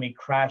economy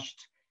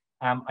crashed,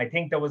 I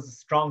think there was a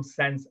strong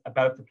sense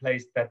about the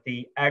place that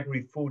the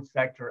agri-food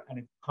sector and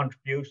its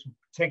contribution,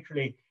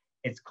 particularly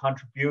its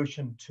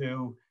contribution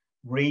to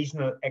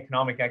regional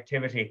economic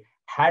activity,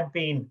 had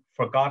been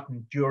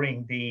forgotten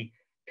during the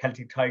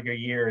Celtic Tiger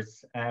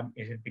years.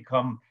 It had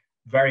become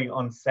very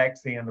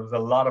unsexy, and there was a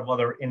lot of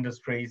other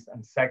industries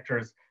and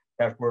sectors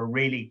that were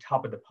really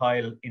top of the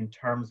pile in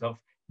terms of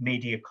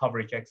media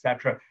coverage,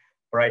 etc.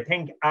 But I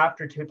think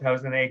after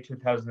 2008,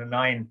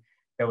 2009,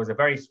 there was a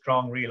very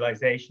strong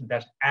realization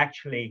that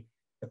actually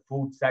the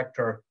food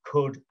sector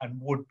could and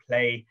would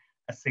play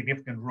a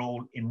significant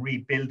role in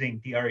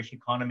rebuilding the Irish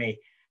economy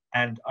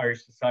and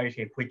Irish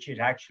society, which it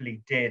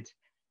actually did.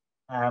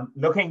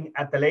 Looking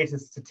at the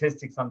latest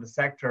statistics on the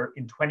sector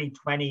in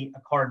 2020,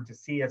 according to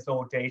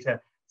CSO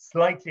data,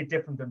 slightly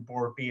different than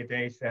Board BA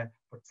data,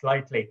 but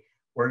slightly,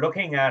 we're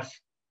looking at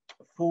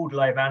food,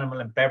 live animal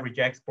and beverage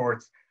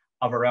exports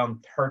of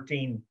around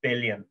 13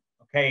 billion.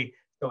 Okay,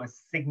 so a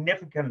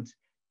significant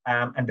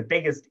and the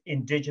biggest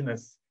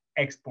indigenous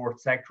export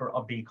sector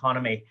of the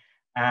economy.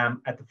 In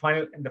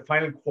the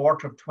final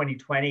quarter of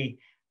 2020,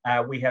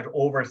 we had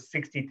over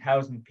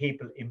 60,000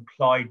 people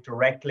employed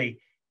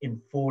directly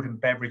in food and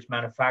beverage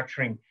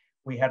manufacturing.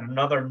 We had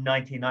another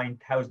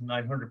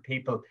 99,900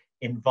 people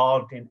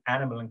involved in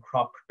animal and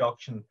crop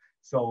production,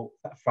 so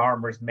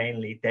farmers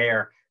mainly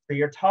there. So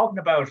you're talking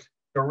about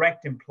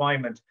direct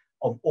employment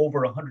of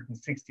over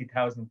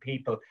 160,000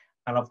 people.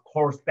 And of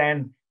course,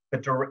 then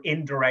the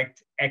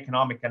indirect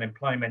economic and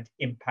employment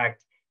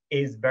impact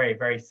is very,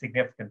 very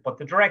significant. But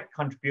the direct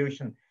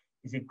contribution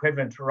is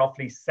equivalent to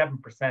roughly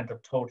 7%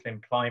 of total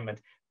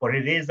employment. But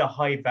it is a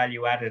high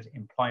value added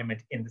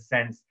employment in the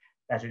sense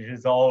that it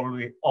is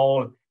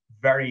all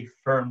very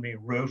firmly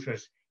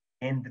rooted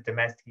in the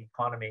domestic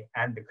economy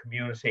and the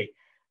community.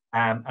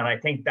 And I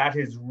think that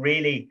is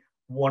really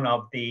one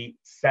of the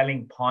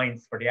selling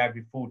points for the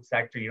agri-food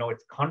sector. You know,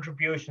 its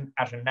contribution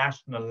at a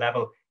national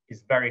level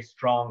is very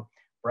strong,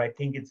 but I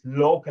think its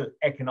local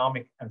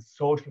economic and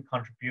social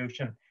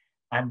contribution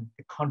and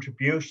the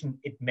contribution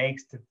it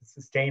makes to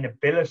the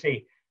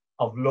sustainability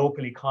of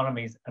local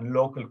economies and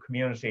local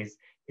communities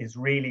is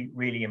really,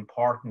 really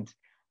important.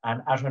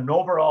 And at an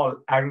overall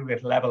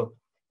aggregate level,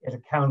 it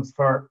accounts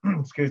for,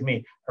 excuse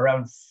me,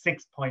 around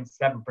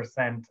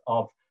 6.7%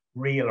 of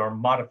real or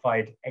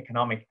modified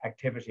economic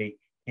activity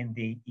in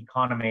the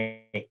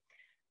economy.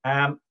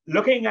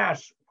 Looking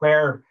at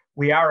where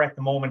we are at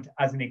the moment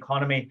as an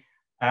economy,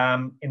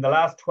 in the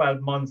last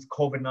 12 months,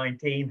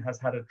 COVID-19 has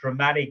had a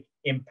dramatic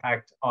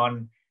impact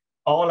on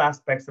all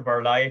aspects of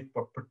our life,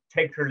 but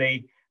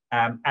particularly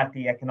at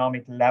the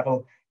economic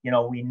level. You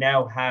know, we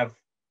now have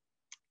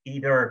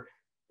either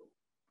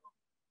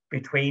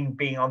between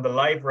being on the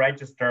live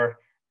register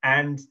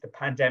and the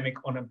pandemic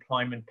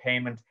unemployment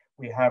payment,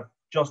 we have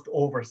just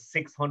over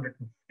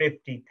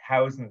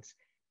 650,000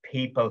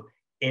 people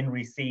in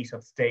receipt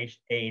of state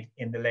aid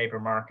in the labour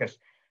market.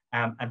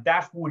 And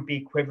that would be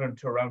equivalent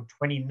to around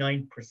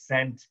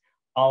 29%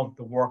 of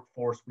the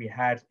workforce we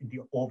had in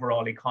the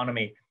overall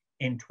economy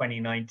in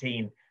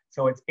 2019.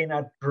 So it's been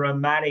a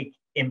dramatic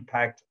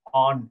impact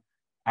on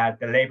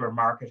the labour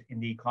market in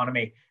the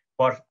economy.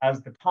 But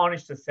as the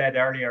Tánaiste said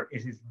earlier,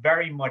 it is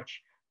very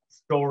much a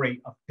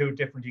story of two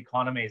different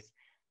economies.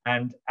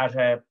 And at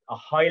a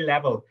high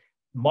level,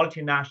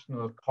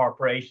 multinational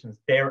corporations,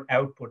 their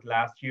output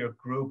last year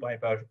grew by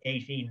about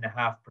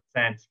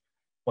 18.5%.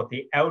 But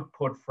the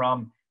output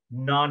from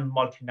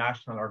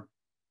non-multinational or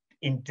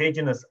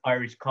indigenous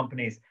Irish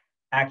companies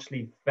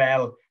actually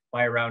fell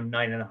by around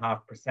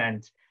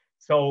 9.5%.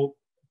 So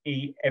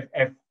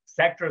if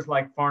sectors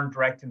like foreign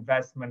direct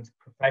investment,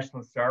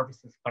 professional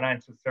services,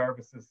 financial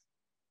services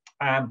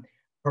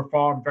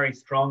performed very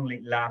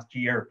strongly last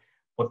year,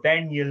 but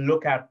then you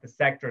look at the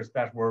sectors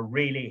that were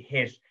really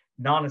hit,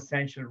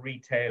 non-essential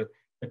retail,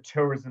 the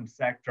tourism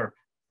sector,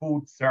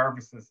 food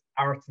services,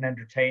 arts and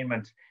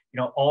entertainment,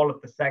 all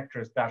of the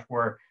sectors that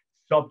were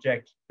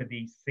subject to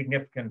the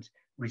significant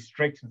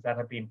restrictions that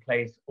have been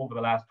placed over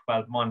the last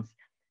 12 months.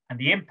 And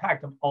the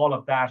impact of all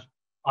of that,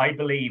 I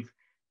believe,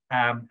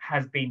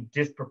 has been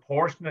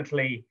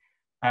disproportionately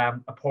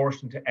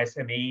apportioned to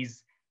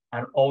SMEs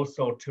and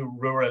also to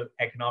rural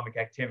economic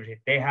activity.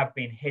 They have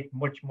been hit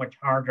much, much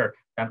harder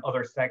than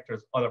other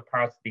sectors, other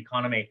parts of the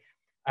economy.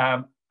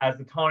 As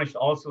the Tánaiste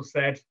also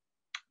said,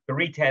 the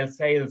retail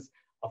sales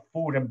of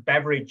food and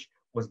beverage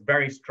was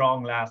very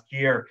strong last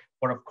year,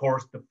 but of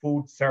course the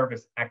food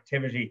service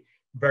activity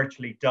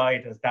virtually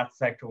died as that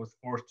sector was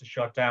forced to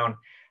shut down.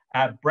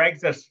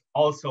 Brexit,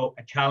 also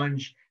a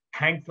challenge.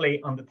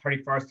 Thankfully, on the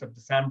 31st of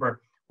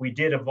December, we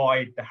did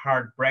avoid the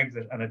hard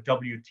Brexit and a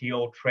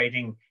WTO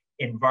trading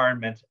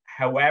environment.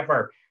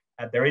 However,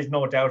 there is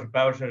no doubt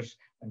about it,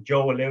 and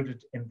Joe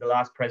alluded in the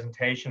last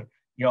presentation,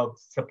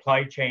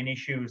 supply chain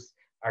issues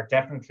are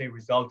definitely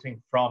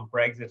resulting from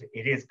Brexit.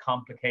 It is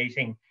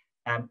complicating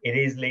and it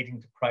is leading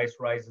to price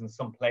rise in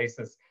some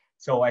places.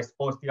 So I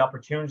suppose the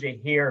opportunity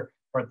here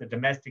for the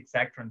domestic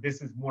sector, and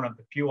this is one of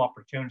the few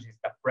opportunities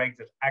that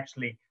Brexit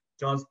actually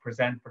does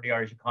present for the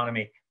Irish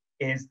economy,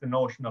 is the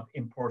notion of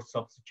import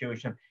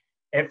substitution.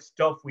 If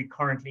stuff we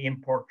currently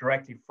import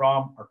directly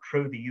from or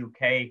through the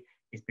UK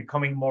is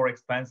becoming more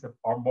expensive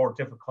or more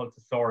difficult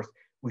to source,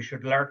 we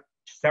should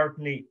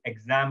certainly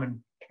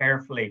examine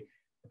carefully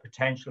the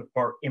potential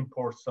for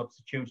import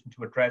substitution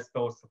to address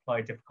those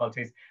supply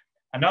difficulties.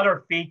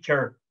 Another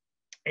feature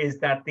is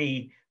that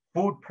the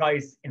food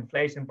price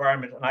inflation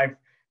environment, and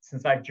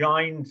since I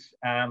joined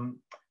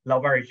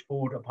Love Irish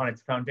Food upon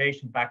its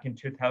foundation back in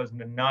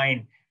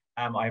 2009,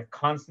 I've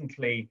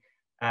constantly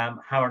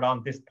hammered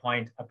on this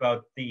point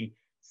about the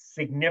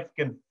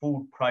significant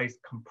food price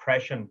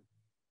compression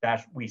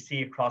that we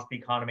see across the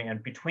economy.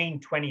 And between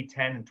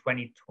 2010 and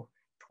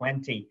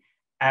 2020,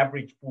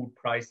 average food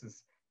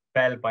prices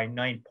fell by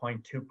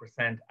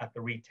 9.2% at the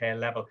retail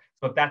level.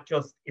 So that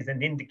just is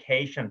an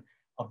indication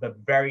of the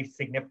very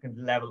significant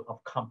level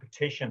of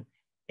competition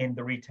in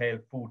the retail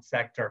food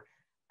sector.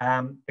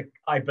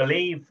 I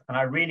believe, and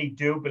I really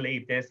do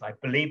believe this, I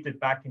believed it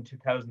back in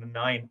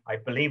 2009, I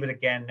believe it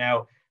again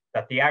now,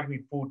 that the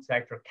agri-food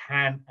sector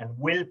can and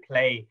will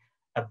play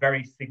a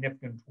very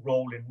significant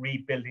role in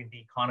rebuilding the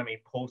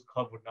economy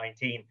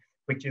post-COVID-19,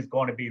 which is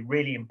going to be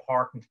really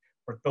important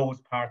for those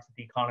parts of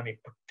the economy,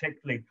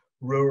 particularly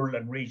rural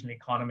and regional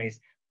economies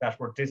that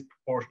were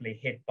disproportionately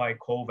hit by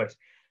COVID.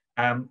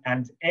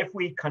 And if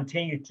we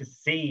continue to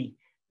see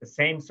the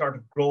same sort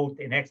of growth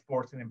in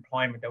exports and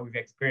employment that we've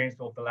experienced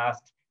over the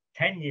last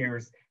 10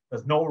 years,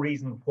 there's no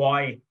reason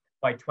why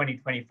by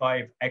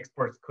 2025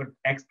 exports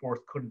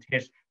couldn't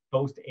hit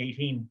close to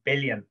 18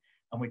 billion,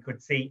 and we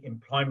could see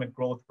employment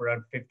growth for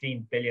around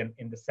 15 billion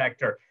in the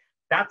sector.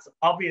 That's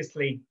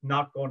obviously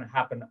not going to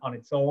happen on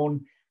its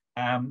own.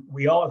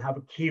 We all have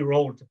a key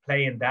role to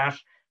play in that.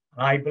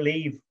 And I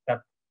believe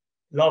that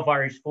Love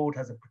Irish Food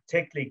has a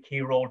particularly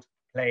key role to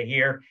play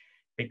here,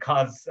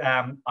 because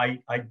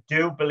I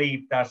do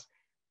believe that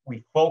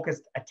we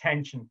focused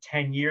attention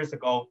 10 years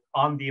ago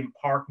on the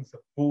importance of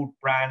food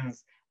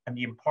brands and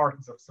the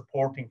importance of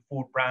supporting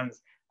food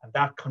brands, and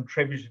that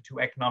contributed to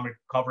economic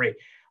recovery.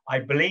 I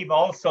believe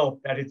also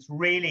that it's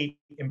really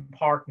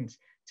important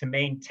to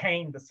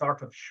maintain the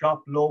sort of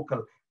shop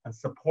local and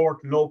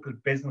support local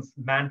business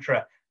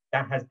mantra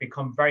that has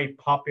become very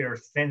popular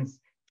since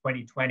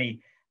 2020,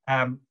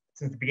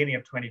 since the beginning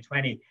of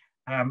 2020.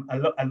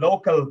 A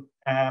local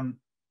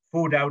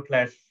food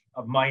outlet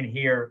of mine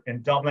here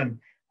in Dublin,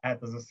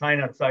 there's a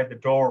sign outside the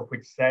door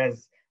which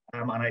says,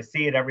 and I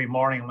see it every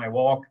morning on my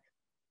walk,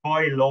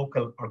 buy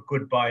local or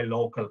goodbye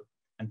local.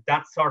 And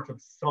that sort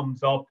of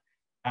sums up,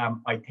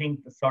 I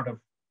think, the sort of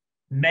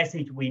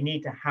message we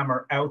need to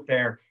hammer out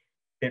there,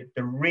 that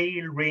the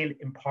real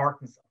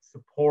importance of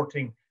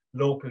supporting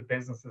local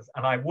businesses.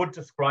 And I would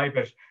describe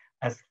it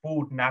as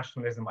food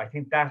nationalism. I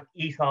think that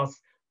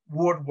ethos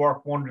would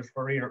work wonders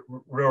for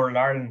rural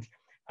Ireland.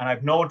 And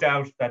I've no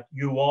doubt that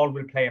you all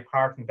will play a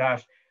part in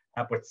that.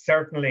 But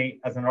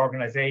certainly as an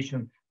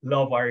organisation,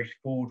 Love Irish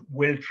Food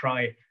will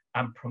try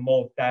and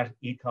promote that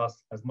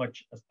ethos as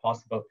much as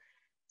possible.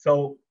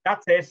 So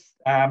that's it.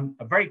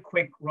 A very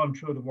quick run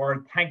through the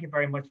word. Thank you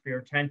very much for your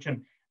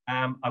attention.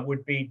 I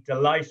would be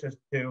delighted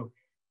to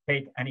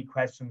take any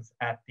questions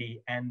at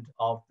the end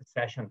of the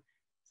session.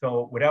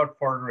 So without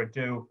further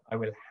ado, I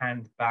will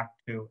hand back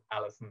to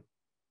Alison.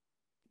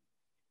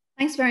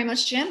 Thanks very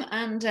much, Jim.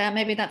 And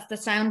maybe that's the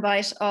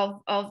soundbite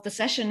of the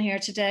session here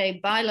today.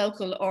 Buy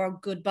local or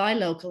goodbye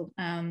local.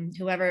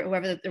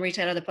 Whoever the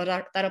retailer that put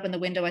that up in the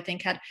window, I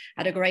think had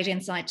a great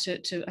insight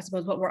to I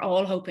suppose what we're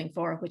all hoping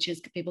for, which is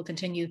people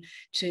continue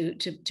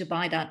to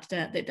buy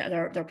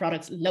their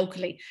products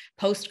locally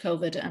post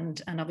COVID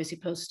and obviously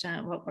post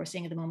what we're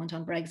seeing at the moment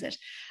on Brexit.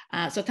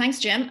 So thanks,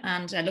 Jim,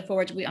 and I look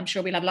forward to. I'm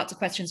sure we'll have lots of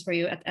questions for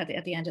you at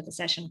the end of the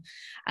session.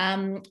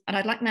 And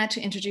I'd like now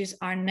to introduce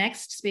our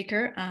next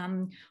speaker.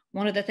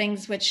 One of the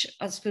things which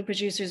as food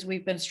producers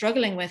we've been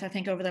struggling with, I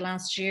think, over the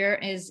last year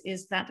is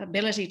that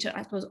ability to,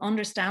 I suppose,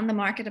 understand the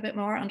market a bit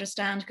more,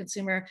 understand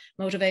consumer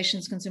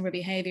motivations, consumer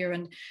behavior,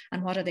 and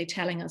what are they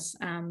telling us.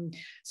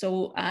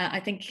 So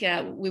I think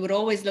we would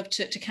always look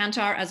to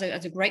Kantar as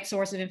a great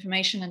source of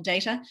information and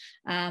data.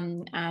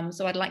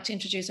 So I'd like to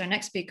introduce our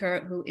next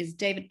speaker, who is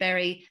David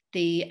Berry,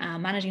 the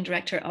Managing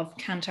Director of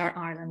Kantar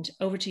Ireland.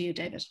 Over to you,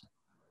 David.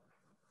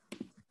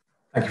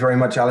 Thank you very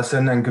much,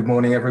 Alison, and good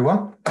morning,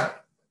 everyone.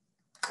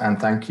 And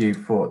thank you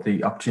for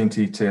the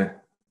opportunity to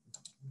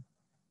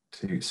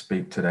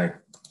speak today.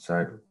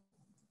 So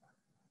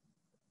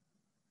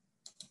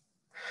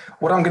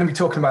what I'm going to be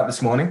talking about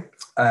this morning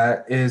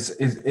is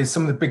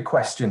some of the big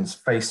questions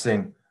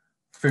facing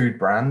food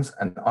brands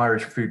and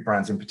Irish food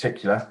brands in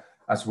particular,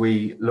 as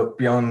we look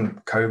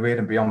beyond COVID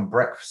and beyond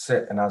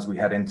Brexit and as we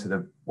head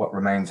into what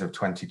remains of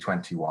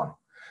 2021.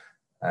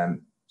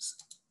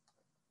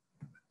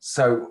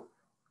 So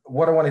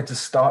what I wanted to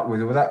start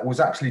with was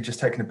actually just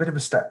taking a bit of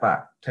a step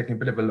back, taking a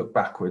bit of a look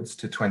backwards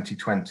to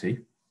 2020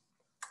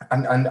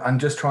 and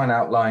just try and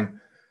outline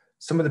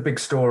some of the big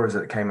stories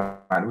that came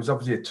out. It was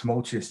obviously a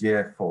tumultuous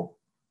year for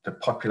the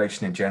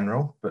population in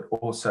general, but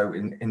also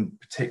in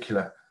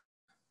particular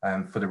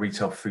for the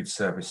retail food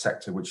service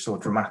sector, which saw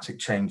dramatic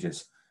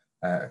changes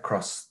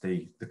across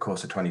the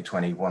course of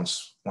 2020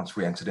 once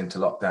we entered into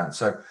lockdown.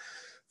 So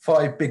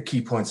 5 big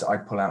key points that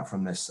I'd pull out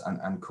from this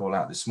and call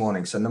out this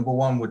morning. So number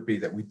 1 would be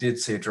that we did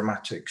see a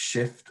dramatic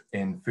shift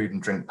in food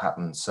and drink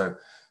patterns. So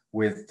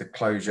with the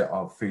closure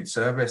of food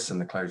service and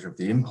the closure of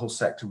the impulse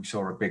sector, we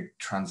saw a big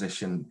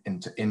transition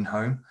into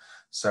in-home.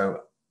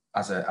 So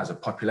as a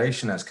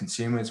population, as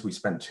consumers, we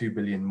spent 2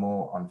 billion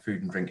more on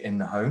food and drink in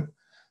the home,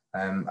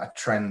 a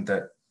trend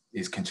that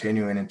is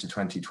continuing into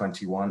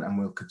 2021 and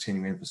will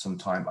continue in for some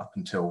time up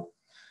until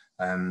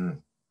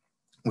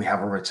we have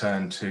a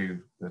return to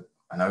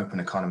an open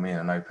economy and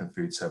an open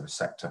food service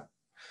sector.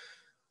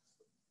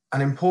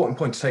 An important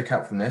point to take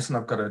out from this, and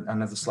I've got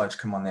another slide to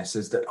come on this,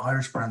 is that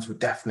Irish brands were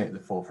definitely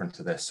at the forefront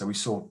of this. So we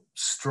saw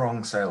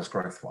strong sales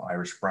growth for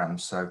Irish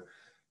brands. So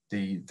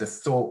the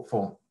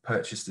thoughtful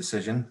purchase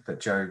decision that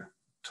Joe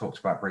talked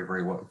about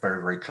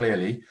very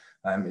clearly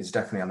is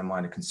definitely on the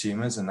mind of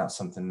consumers, and that's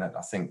something that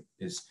I think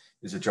is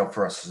a job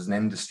for us as an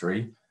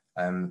industry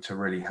to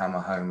really hammer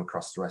home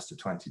across the rest of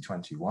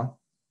 2021.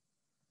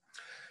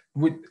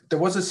 There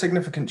was a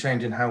significant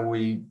change in how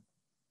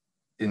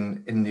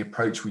in the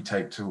approach we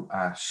take to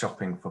our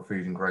shopping for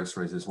food and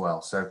groceries as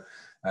well. So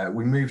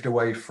we moved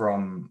away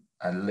from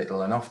a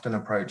little and often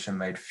approach and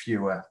made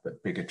fewer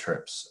but bigger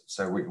trips.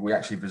 So we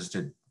actually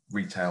visited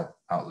retail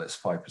outlets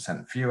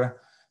 5% fewer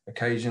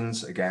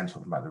occasions, again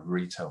talking about the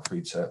retail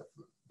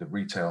the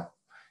retail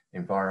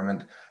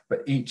environment,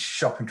 but each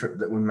shopping trip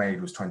that we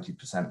made was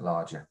 20%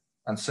 larger.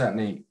 And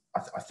certainly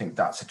I think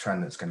that's a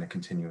trend that's going to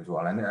continue as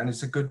well. And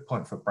it's a good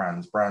point for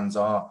brands. Brands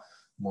are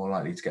more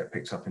likely to get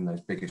picked up in those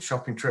bigger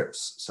shopping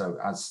trips. So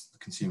as the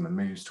consumer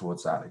moves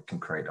towards that, it can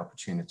create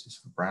opportunities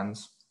for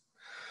brands.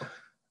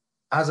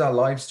 As our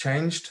lives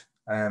changed,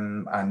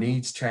 our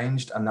needs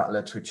changed, and that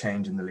led to a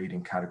change in the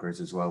leading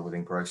categories as well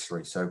within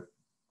grocery. So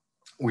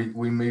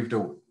we moved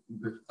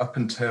up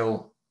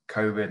until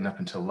COVID and up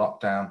until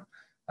lockdown.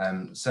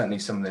 Certainly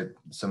some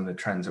of the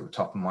trends that were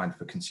top of mind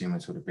for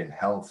consumers would have been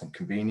health and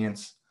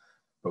convenience.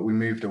 But we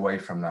moved away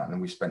from that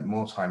and we spent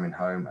more time in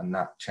home, and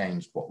that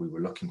changed what we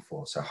were looking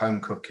for. So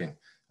home cooking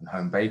and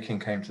home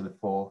baking came to the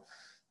fore,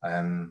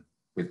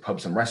 with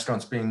pubs and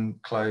restaurants being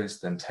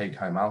closed, and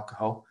take-home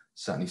alcohol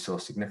certainly saw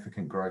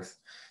significant growth.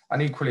 And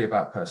equally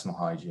about personal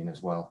hygiene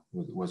as well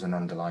was an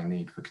underlying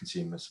need for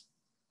consumers.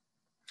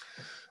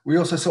 We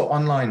also saw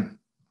online,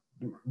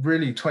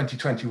 really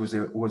 2020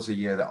 was a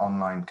year that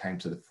online came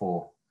to the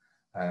fore.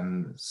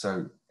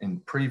 So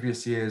in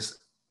previous years,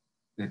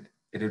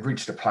 it had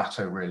reached a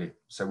plateau really.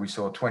 So we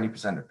saw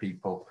 20% of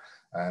people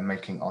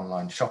making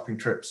online shopping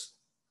trips,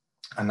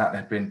 and that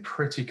had been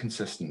pretty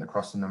consistent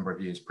across a number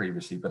of years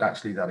previously, but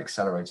actually that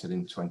accelerated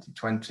in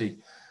 2020,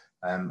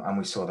 and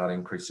we saw that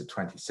increase to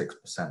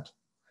 26%.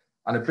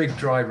 And a big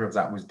driver of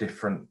that was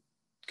different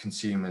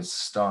consumers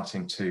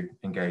starting to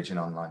engage in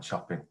online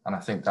shopping. And I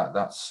think that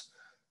that's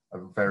a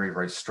very,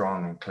 very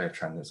strong and clear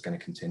trend that's going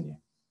to continue.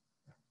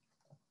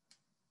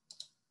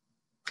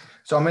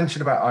 So I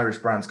mentioned about Irish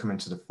brands coming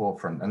to the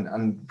forefront,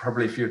 and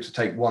probably if you were to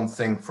take one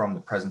thing from the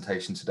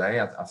presentation today,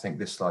 I think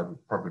this slide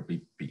would probably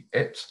be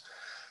it.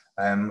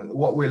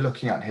 What we're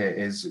looking at here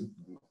is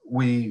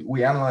we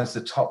analysed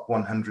the top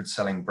 100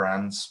 selling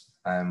brands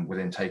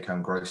within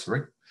take-home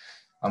grocery,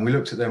 and we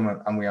looked at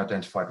them and we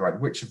identified, right,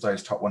 which of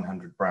those top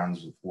 100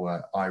 brands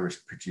were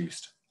Irish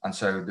produced. And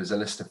so there's a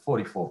list of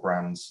 44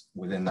 brands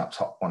within that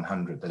top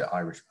 100 that are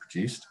Irish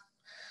produced.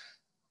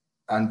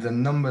 And the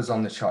numbers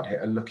on the chart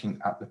here are looking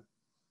at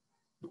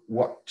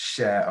what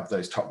share of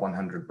those top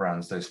 100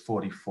 brands, those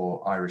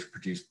 44 Irish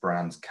produced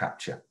brands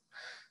capture.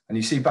 And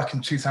you see back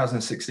in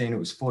 2016, it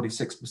was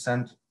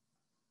 46%.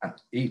 And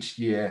each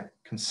year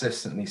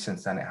consistently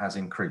since then, it has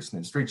increased.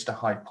 And it's reached a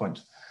high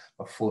point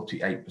of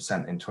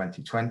 48% in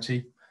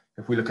 2020.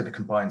 If we look at the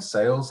combined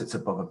sales, it's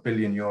above €1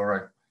 billion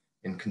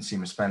in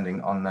consumer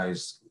spending on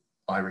those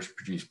Irish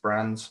produced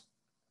brands.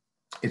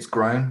 It's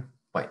grown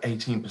by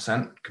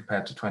 18%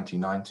 compared to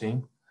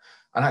 2019.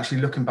 And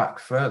actually looking back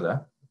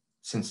further,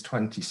 since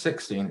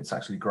 2016, it's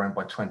actually grown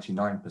by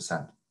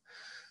 29%.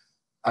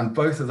 And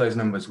both of those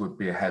numbers would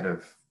be ahead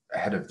of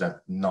the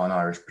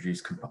non-Irish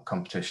produced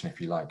competition, if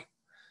you like.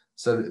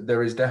 So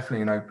there is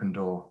definitely an open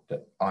door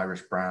that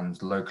Irish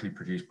brands, locally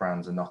produced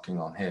brands, are knocking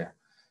on here.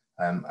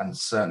 And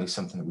certainly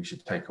something that we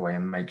should take away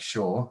and make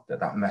sure that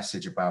that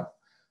message about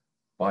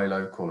buy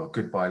local or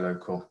good buy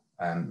local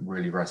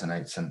really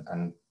resonates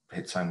and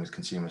hits home with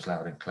consumers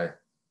loud and clear.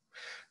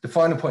 The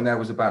final point there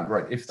was about,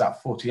 right, if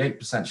that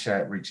 48%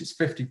 share reaches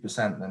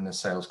 50%, then the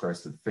sales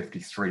grows to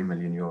 €53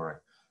 million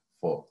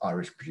for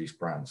Irish produced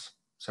brands.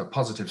 So a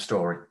positive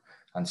story,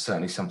 and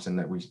certainly something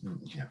that we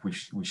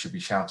should be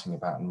shouting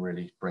about and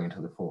really bringing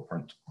to the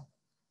forefront.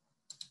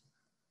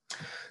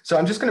 So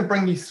I'm just going to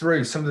bring you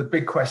through some of the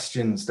big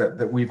questions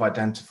that we've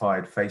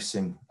identified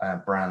facing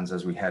brands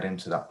as we head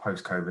into that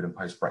post-COVID and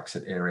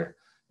post-Brexit era.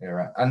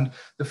 And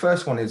the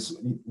first one is,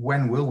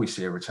 when will we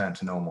see a return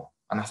to normal?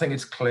 And I think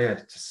it's clear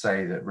to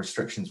say that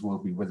restrictions will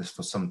be with us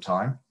for some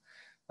time.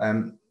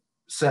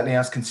 Certainly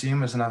as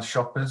consumers and as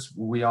shoppers,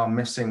 we are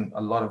missing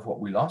a lot of what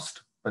we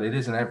lost, but it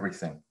isn't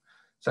everything.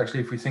 So actually,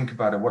 if we think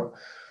about it,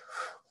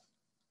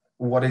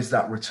 what is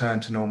that return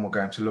to normal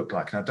going to look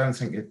like? And I don't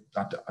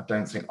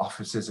think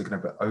offices are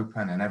going to be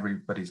open and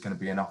everybody's going to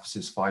be in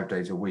offices 5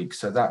 days a week.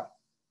 So that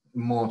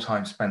more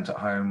time spent at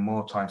home,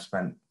 more time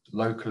spent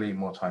locally,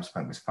 more time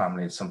spent with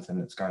family is something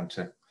that's going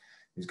to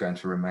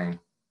remain.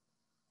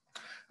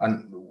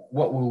 And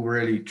what will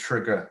really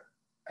trigger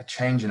a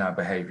change in our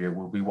behavior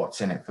will be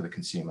what's in it for the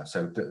consumer.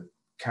 So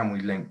can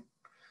we link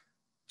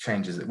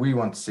changes that we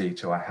want to see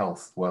to our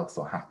health, wealth,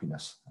 or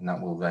happiness? And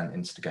that will then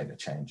instigate a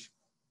change.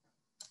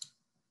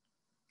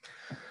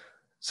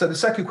 So the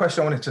second question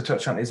I wanted to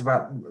touch on is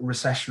about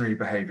recessionary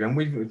behavior. And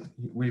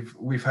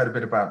we've heard a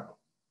bit about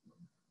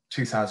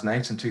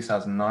 2008 and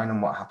 2009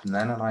 and what happened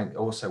then. And I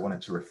also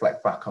wanted to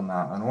reflect back on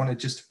that. And I wanted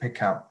just to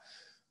pick out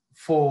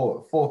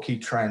four key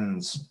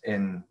trends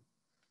in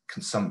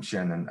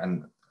consumption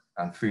and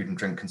food and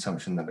drink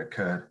consumption that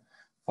occurred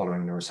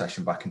following the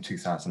recession back in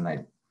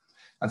 2008.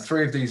 And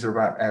three of these are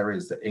about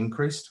areas that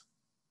increased.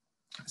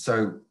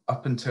 So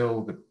up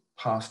until the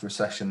past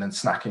recession, then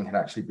snacking had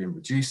actually been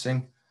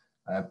reducing,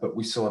 but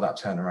we saw that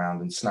turn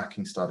around and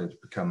snacking started to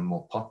become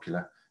more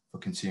popular for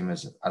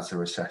consumers as the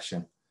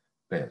recession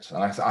bit.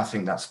 And I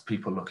think that's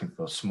people looking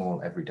for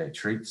small everyday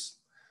treats.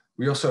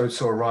 We also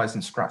saw a rise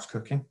in scratch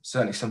cooking,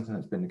 certainly something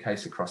that's been the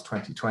case across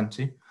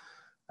 2020.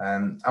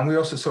 And we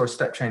also saw a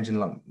step change in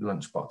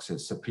lunch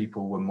boxes. So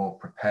people were more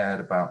prepared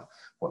about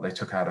what they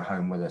took out of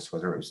home with us,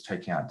 whether it was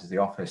taking out to the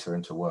office or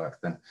into work,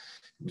 then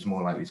it was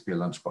more likely to be a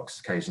lunchbox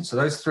occasion. So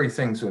those three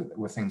things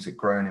were things that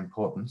grow in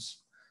importance.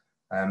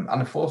 And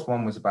the fourth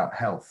one was about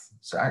health.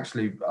 So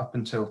actually up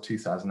until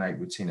 2008,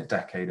 we'd seen a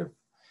decade of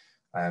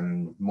a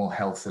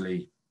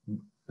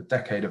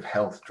decade of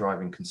health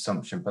driving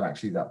consumption, but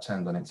actually that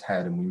turned on its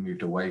head and we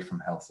moved away from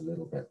health a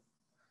little bit.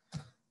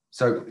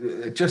 So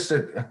just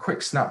a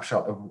quick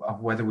snapshot of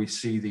whether we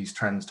see these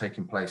trends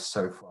taking place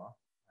so far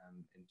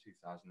in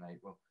 2008.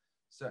 Well,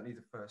 certainly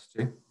the first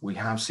two, we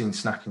have seen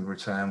snacking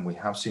return. We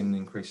have seen an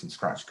increase in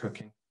scratch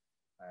cooking.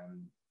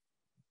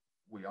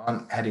 We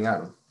aren't heading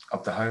out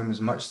of the home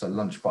as much, so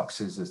lunch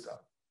boxes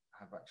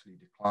have actually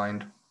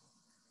declined.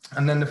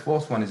 And then the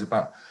fourth one is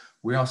about,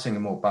 we are seeing a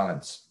more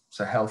balance.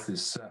 So health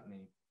is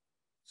certainly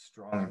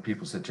strong in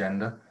people's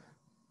agenda,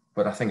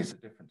 but I think it's a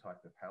different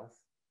type of health.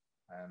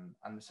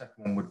 And the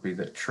second one would be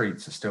that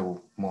treats are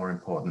still more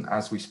important.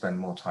 As we spend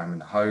more time in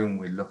the home,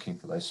 we're looking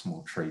for those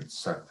small treats.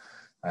 So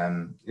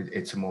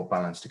it's a more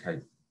balanced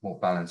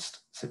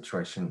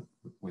situation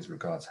with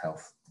regards to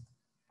health.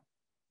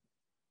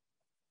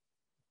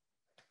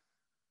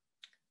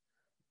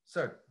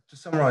 So to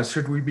summarize,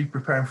 should we be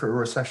preparing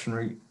for a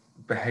recessionary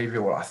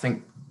behavior? Well, I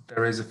think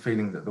there is a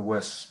feeling that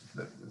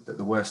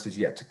the worst is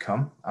yet to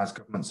come. As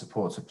government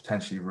supports are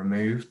potentially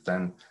removed,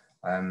 then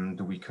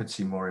we could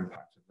see more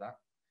impact.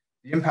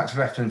 The impact of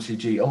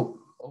FMCG,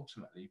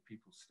 ultimately,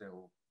 people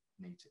still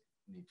need to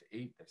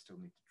eat, they still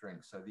need to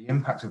drink. So the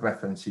impact of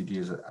FMCG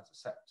as a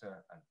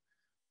sector and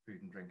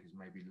food and drink is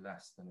maybe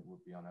less than it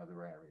would be on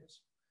other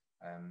areas,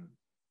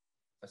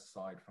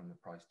 aside from the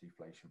price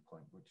deflation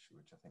point,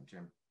 which I think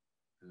Jim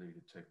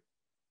alluded to.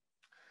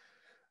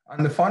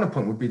 And the final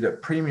point would be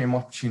that premium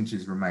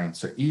opportunities remain.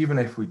 So even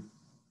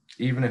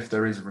if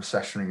there is a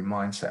recessionary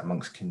mindset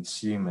amongst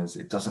consumers,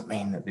 it doesn't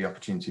mean that the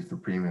opportunity for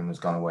premium has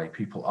gone away.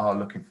 People are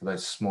looking for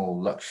those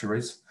small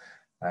luxuries,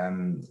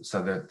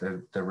 so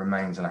that there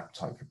remains an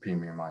appetite for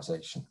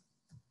premiumization.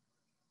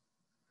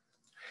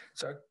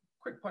 So a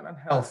quick point on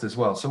health as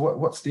well. So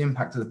what's the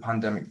impact of the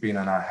pandemic been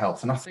on our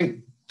health? And I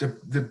think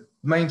the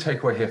main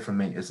takeaway here for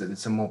me is that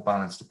it's a more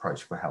balanced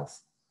approach for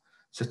health.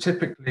 So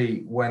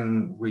typically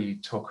when we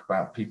talk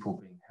about people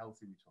being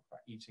healthy, we talk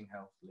about eating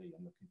healthily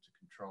and looking to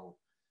control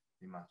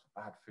the amount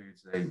of bad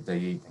foods they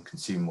eat and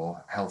consume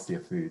more healthier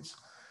foods.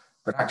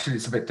 But actually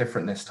it's a bit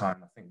different this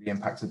time. I think the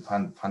impact of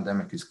the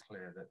pandemic is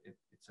clear that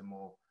it's a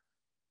more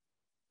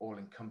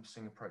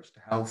all-encompassing approach to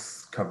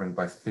health, covering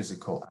both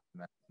physical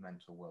and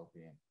mental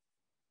well-being.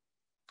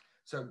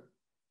 So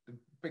the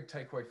big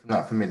takeaway from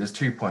that for me, there's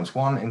 2 points.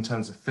 One, in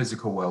terms of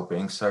physical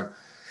well-being. So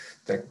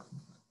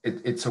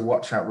it's a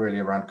watch out really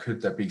around,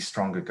 could there be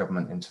stronger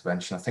government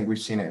intervention? I think we've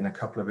seen it in a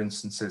couple of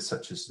instances,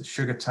 such as the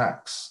sugar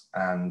tax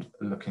and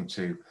looking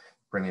to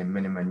bring in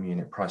minimum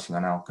unit pricing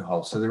on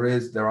alcohol. So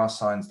there are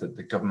signs that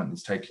the government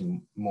is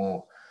taking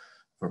more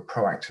of a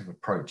proactive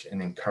approach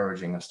in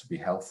encouraging us to be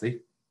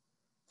healthy.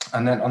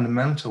 And then on the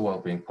mental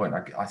well-being point,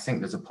 I think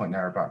there's a point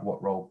there about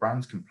what role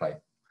brands can play.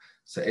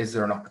 So is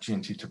there an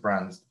opportunity to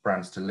brands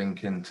to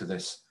link into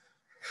this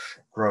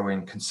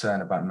growing concern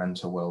about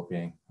mental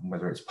well-being, and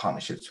whether it's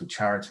partnerships with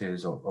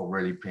charities or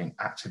really being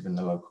active in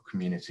the local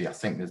community? I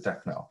think there's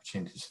definite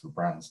opportunities for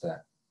brands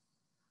there.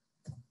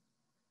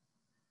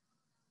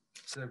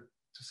 So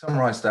to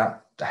summarize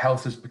that, the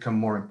health has become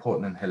more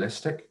important and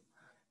holistic.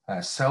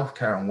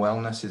 Self-care and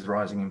wellness is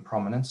rising in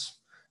prominence.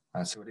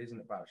 And so it isn't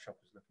about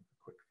shoppers looking for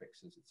quick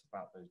fixes, it's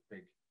about those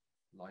big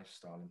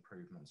lifestyle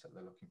improvements that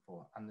they're looking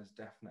for. And there's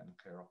definite and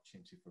clear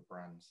opportunity for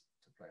brands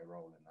to play a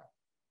role in that.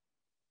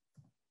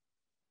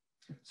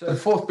 So the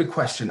fourth big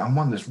question, and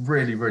one that's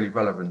really, really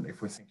relevant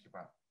if we're thinking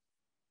about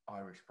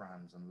Irish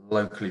brands and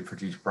locally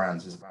produced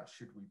brands, is about,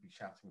 should we be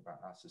shouting about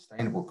our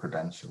sustainable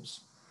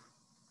credentials?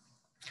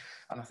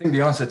 And I think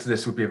the answer to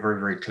this would be a very,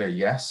 very clear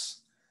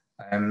yes.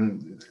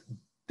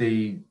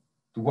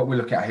 What we're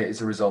looking at here is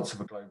the results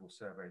of a global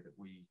survey that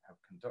we have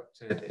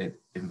conducted.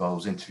 It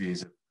involves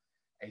interviews of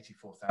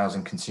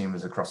 84,000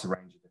 consumers across a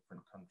range of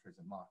different countries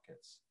and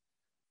markets.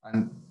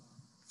 And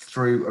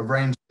through a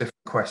range of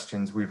different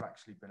questions, we've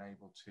actually been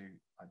able to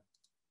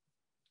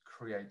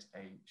create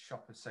a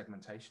shopper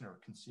segmentation or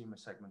a consumer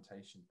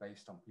segmentation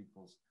based on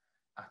people's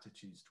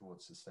attitudes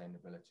towards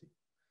sustainability.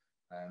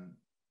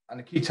 And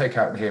the key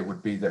takeout here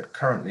would be that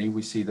currently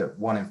we see that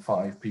 1 in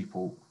 5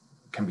 people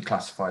can be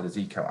classified as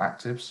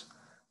eco-actives,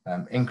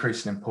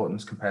 increase in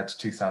importance compared to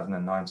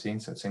 2019.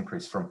 So it's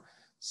increased from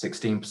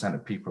 16%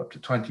 of people up to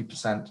 20.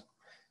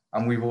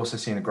 And we've also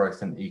seen a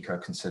growth in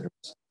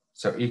eco-considerers.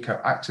 So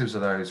eco-actives are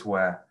those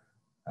where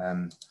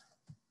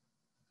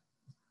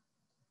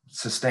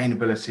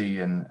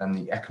sustainability and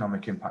the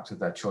economic impact of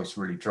their choice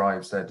really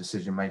drives their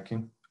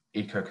decision-making.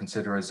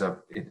 Eco-considerers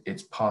are,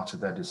 it's part of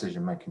their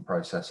decision-making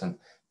process, and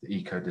the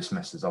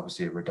eco-dismiss is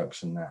obviously a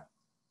reduction there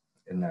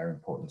in their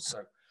importance.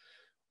 So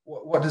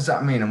what does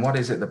that mean, and what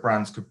is it that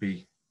brands could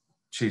be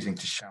choosing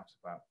to shout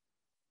about?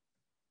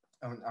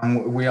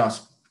 And we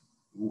ask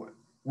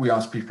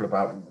people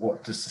about,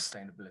 what does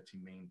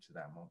sustainability mean to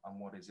them, and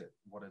what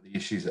are the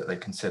issues that they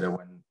consider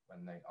when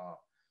they are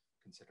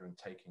considering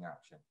taking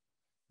action.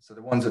 So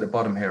the ones at the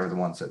bottom here are the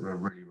ones that are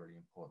really, really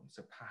important.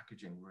 So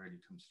packaging really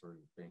comes through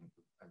being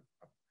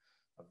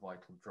a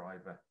vital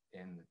driver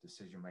in the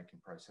decision-making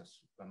process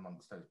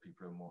amongst those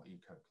people who are more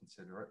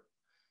eco-considerate.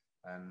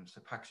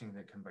 So packaging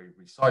that can be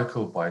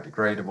recycled,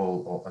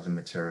 biodegradable, or other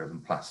material than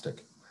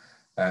plastic.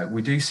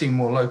 We do see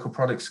more local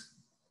products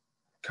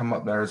come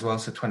up there as well.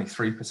 So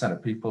 23%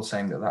 of people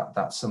saying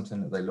that's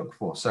something that they look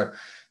for. So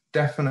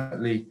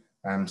definitely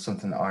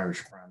something that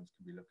Irish brands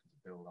can be looking to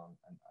build on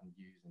and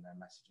use in their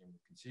messaging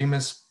with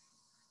consumers.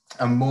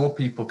 And more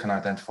people can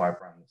identify a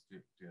brand that's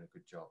doing a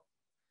good job.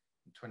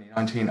 In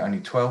 2019, only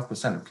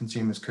 12% of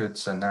consumers could,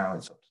 so now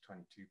it's up to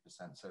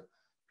 22%. So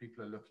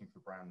people are looking for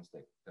brands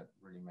that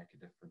really make a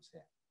difference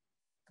here.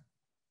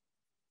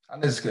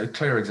 And there's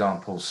clear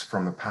examples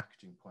from a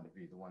packaging point of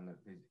view. The one that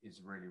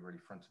is really, really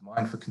front of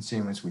mind for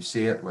consumers, we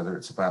see it, whether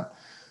it's about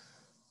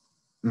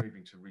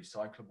moving to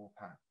recyclable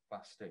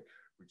plastic,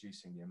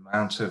 reducing the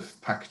amount of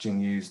packaging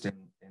used in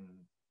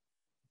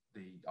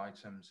the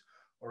items,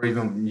 or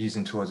even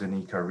using towards an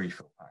eco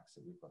refill packs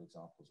that we've got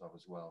examples of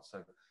as well.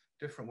 So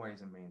different ways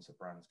and means that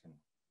brands can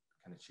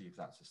achieve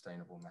that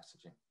sustainable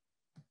messaging.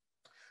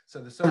 So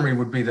the summary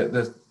would be that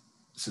the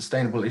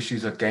sustainable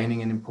issues are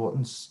gaining in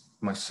importance,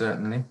 most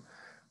certainly.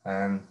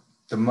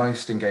 The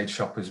most engaged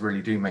shoppers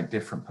really do make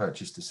different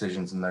purchase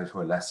decisions than those who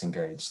are less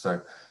engaged.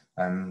 So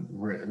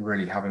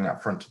really having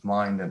that front of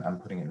mind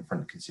and putting it in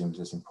front of consumers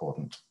is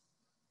important.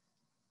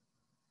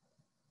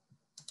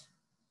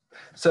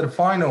 So the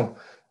final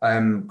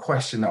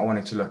question that I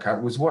wanted to look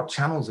at was what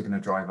channels are going to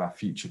drive our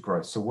future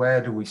growth? So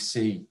where do we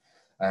see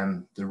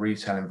the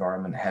retail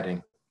environment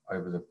heading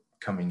over the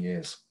coming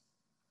years?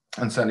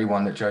 And certainly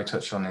one that Joe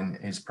touched on in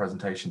his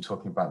presentation,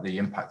 talking about the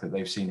impact that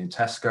they've seen in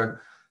Tesco.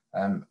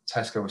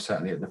 Tesco was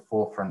certainly at the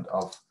forefront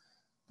of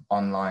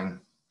online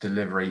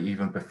delivery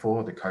even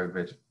before the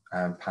COVID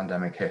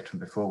pandemic hit and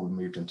before we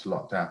moved into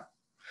lockdown.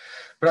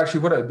 But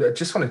actually what I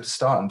just wanted to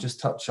start and just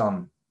touch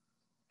on,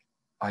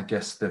 I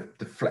guess, the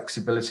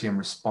flexibility and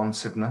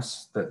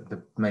responsiveness that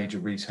the major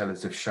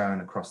retailers have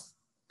shown across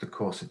the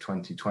course of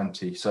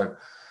 2020. So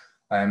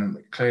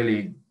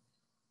clearly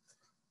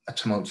a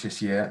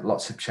tumultuous year,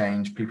 lots of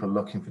change, people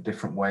looking for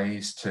different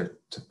ways to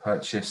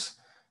purchase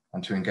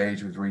and to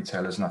engage with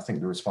retailers. And I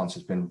think the response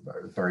has been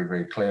very,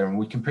 very clear. And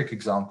we can pick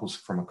examples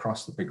from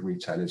across the big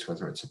retailers,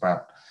 whether it's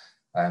about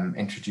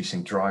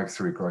introducing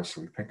drive-through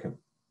grocery pickup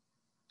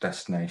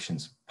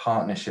destinations,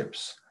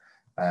 partnerships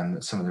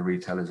that some of the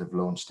retailers have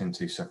launched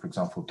into. So for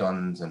example,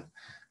 Dunn's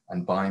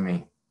and Buy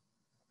Me.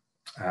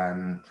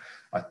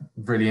 A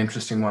really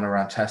interesting one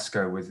around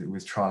Tesco with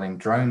trialing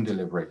drone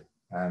delivery,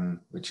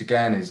 which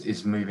again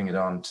is moving it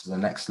on to the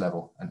next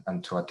level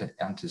and to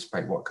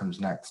anticipate what comes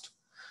next.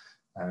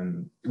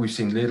 We've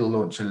seen Lidl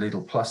launch a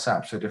Lidl Plus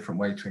app, so a different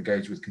way to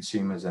engage with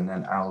consumers, and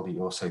then Aldi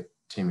also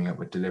teaming up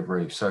with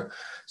delivery. So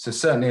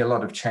certainly a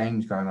lot of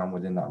change going on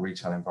within that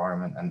retail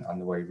environment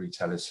and the way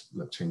retailers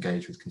look to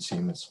engage with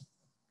consumers.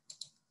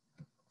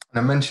 And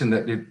I mentioned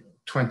that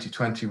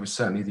 2020 was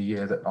certainly the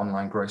year that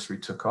online grocery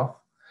took off.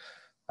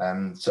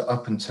 So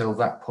up until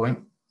that point,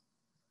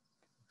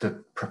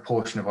 the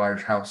proportion of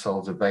Irish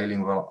households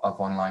availing of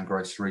online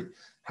grocery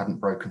hadn't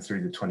broken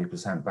through the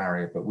 20%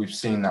 barrier, but we've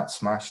seen that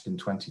smashed in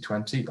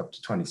 2020 up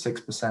to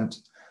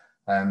 26%.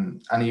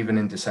 And even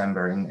in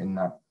December, in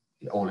that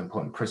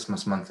all-important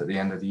Christmas month at the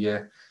end of the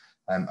year,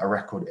 a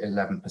record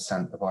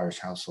 11% of Irish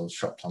households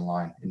shopped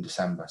online in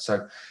December.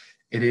 So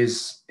it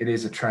is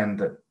a trend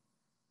that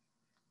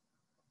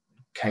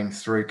came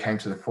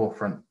to the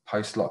forefront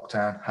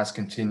post-lockdown, has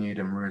continued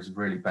and has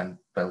really been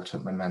built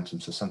up momentum.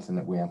 So something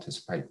that we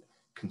anticipate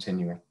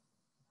continuing.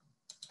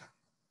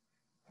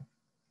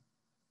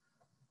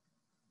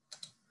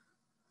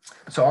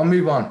 So I'll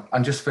move on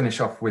and just finish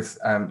off with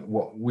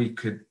what we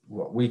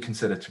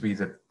consider to be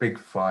the big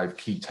 5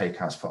 key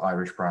takeouts for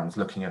Irish brands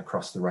looking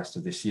across the rest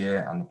of this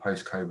year and the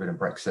post-COVID and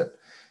Brexit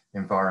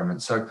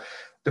environment. So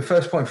the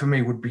first point for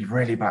me would be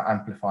really about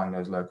amplifying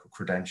those local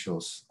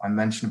credentials. I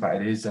mentioned about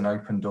it is an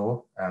open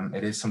door.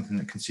 It is something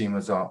that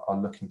consumers are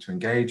looking to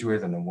engage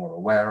with and are more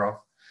aware of.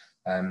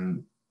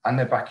 And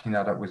they're backing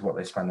that up with what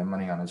they spend their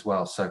money on as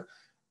well. So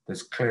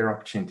there's clear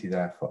opportunity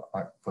there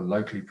for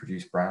locally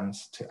produced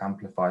brands to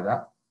amplify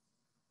that.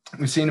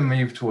 We've seen a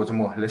move towards a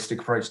more holistic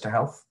approach to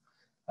health.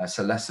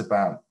 So less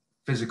about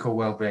physical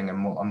well-being and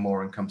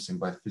more encompassing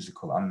both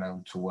physical and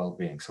mental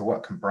well-being. So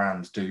what can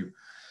brands do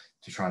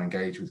to try and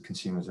engage with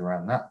consumers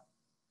around that?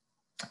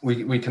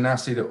 We can now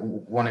see that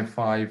 1 in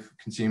 5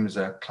 consumers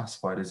are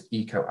classified as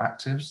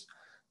eco-actives.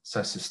 So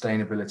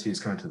sustainability is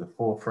coming to the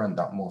forefront,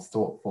 that more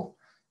thoughtful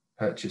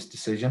purchase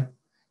decision.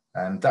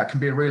 And that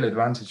can be a real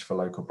advantage for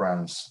local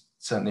brands.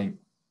 Certainly,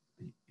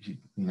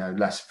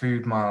 less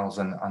food miles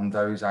and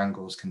those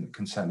angles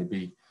can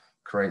certainly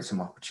create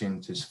some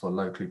opportunities for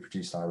locally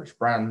produced Irish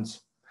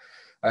brands.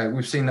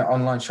 We've seen that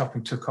online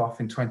shopping took off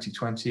in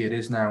 2020. It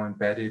is now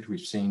embedded. We've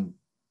seen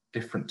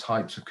different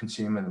types of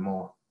consumer, the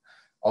more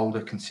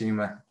older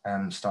consumer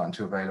starting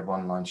to avail of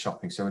online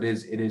shopping. So it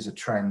is a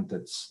trend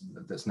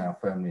that's now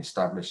firmly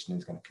established and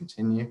is going to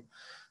continue.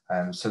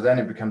 So then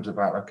it becomes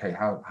about, okay,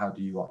 how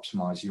do you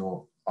optimize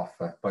your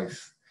offer,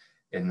 both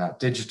in that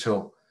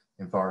digital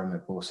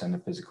environment, but also in the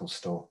physical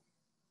store?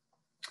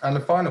 And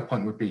the final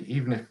point would be,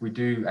 even if we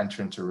do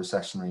enter into a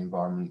recessionary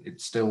environment, it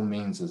still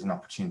means there's an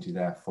opportunity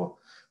there for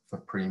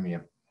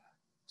premium.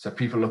 So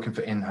people looking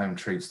for in-home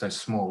treats, those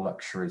small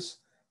luxuries,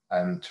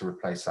 to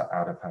replace that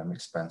out-of-home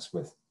expense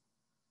with.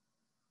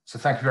 So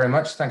thank you very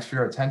much. Thanks for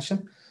your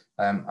attention.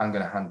 I'm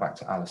going to hand back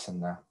to Alison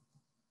now.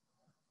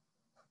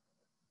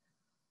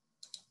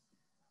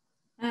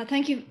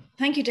 Thank you,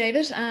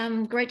 David.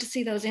 Great to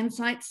see those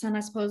insights, and I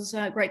suppose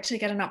great to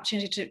get an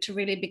opportunity to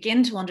really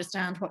begin to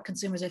understand what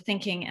consumers are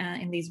thinking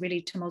in these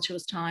really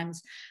tumultuous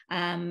times.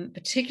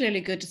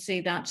 Particularly good to see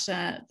that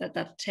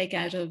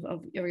takeout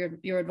of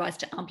your advice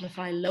to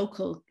amplify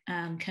local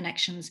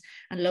connections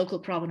and local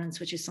provenance,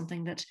 which is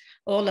something that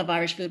all of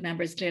Irish Food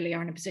members clearly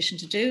are in a position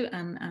to do,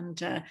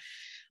 and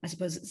I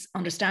suppose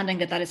understanding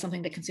that is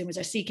something that consumers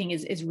are seeking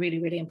is really,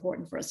 really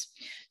important for us.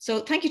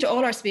 So thank you to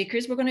all our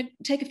speakers. We're going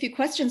to take a few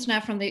questions now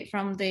from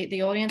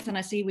the audience, and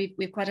I see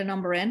we've quite a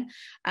number in.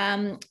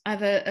 I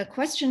have a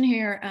question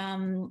here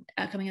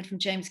coming in from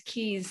James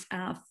Keys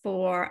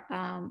for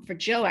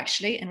Joe,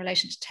 actually, in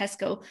relation to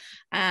Tesco.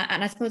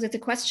 And I suppose it's a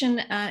question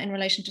in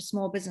relation to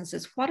small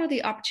businesses. What are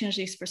the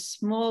opportunities for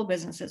small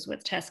businesses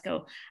with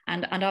Tesco?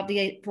 And of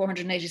the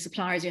 480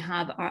 suppliers you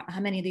have, how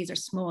many of these are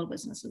small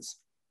businesses?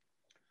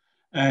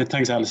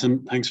 Thanks,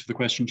 Alison. Thanks for the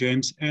question,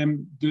 James.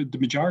 The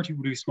majority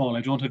would be small.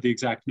 I don't have the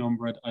exact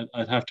number.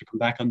 I'd have to come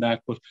back on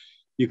that, but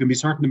you can be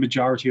certain the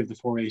majority of the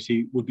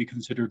 480 would be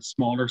considered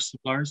smaller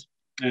suppliers.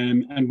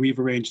 And we've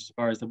arranged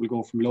suppliers that will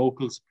go from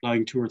local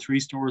supplying 2 or 3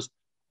 stores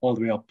all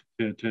the way up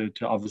to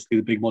obviously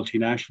the big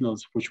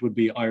multinationals, which would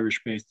be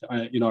Irish-based,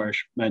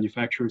 Irish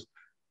manufacturers.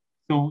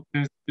 So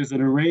there's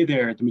an array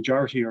there. The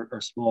majority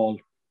are small.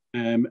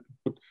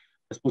 But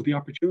I suppose the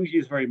opportunity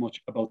is very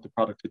much about the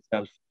product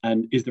itself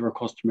and is there a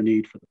customer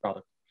need for the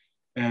product?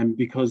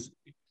 Because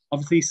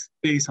obviously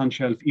space on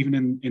shelf,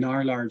 even in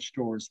our large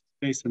stores,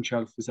 space on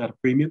shelf is at a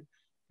premium.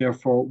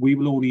 Therefore, we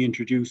will only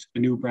introduce a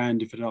new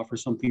brand if it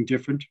offers something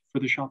different for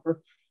the shopper.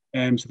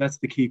 So that's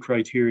the key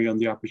criteria on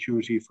the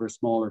opportunity for a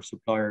smaller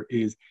supplier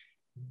is,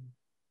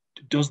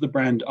 does the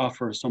brand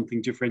offer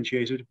something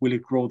differentiated? Will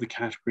it grow the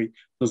category?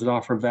 Does it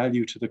offer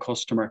value to the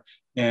customer?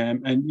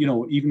 And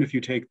even if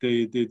you take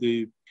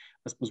the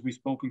I suppose we've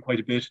spoken quite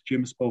a bit.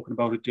 Jim has spoken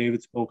about it.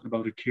 David's spoken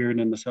about it.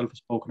 Kieran and myself have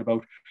spoken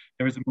about.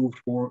 There is a move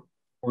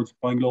towards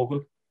buying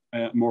local,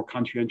 more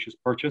conscientious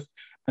purchase,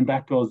 and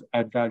that does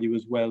add value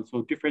as well.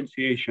 So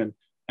differentiation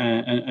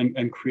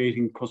and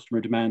creating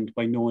customer demand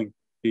by knowing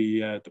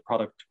the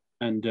product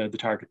and the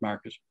target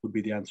market would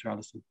be the answer,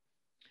 Alison.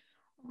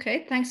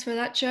 Okay, thanks for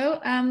that, Joe.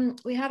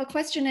 We have a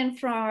question in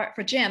for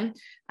Jim.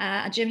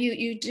 Jim,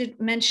 you did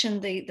mention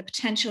the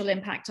potential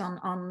impact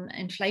on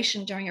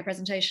inflation during your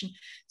presentation.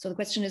 So the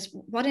question is,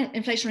 what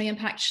inflationary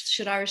impact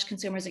should Irish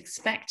consumers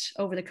expect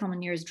over the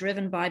coming years,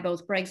 driven by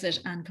both Brexit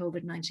and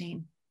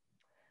COVID-19?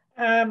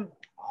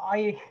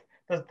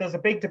 There's a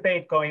big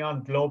debate going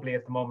on globally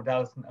at the moment,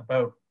 Alison,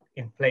 about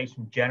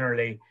inflation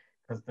generally,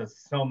 because there's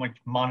so much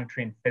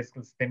monetary and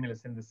fiscal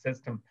stimulus in the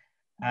system.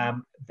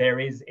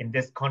 There is in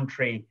this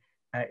country,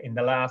 in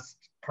the last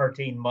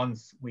 13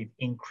 months, we've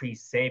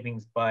increased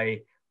savings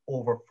by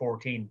over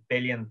 14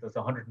 billion. There's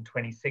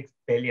 126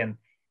 billion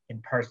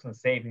in personal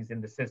savings in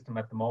the system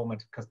at the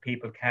moment because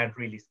people can't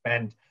really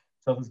spend.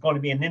 So there's going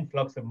to be an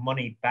influx of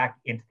money back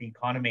into the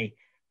economy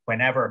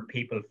whenever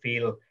people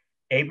feel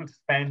able to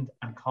spend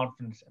and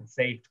confident and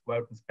safe to go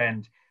out and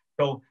spend.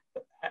 So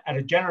at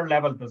a general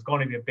level, there's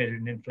going to be a bit of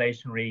an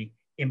inflationary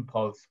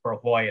impulse for a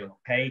while,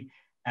 okay?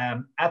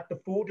 At the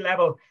food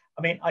level,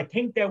 I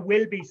think there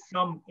will be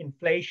some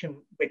inflation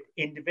with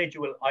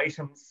individual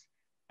items,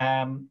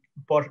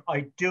 but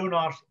I do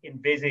not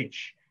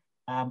envisage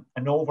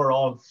an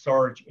overall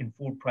surge in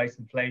food price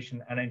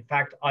inflation. And in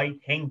fact, I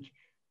think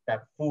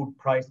that food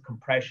price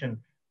compression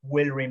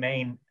will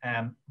remain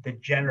the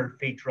general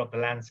feature of the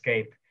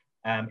landscape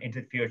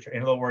into the future.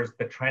 In other words,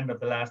 the trend of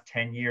the last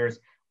 10 years,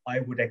 I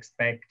would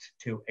expect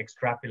to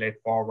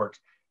extrapolate forward,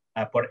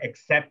 but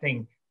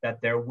accepting that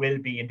there will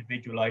be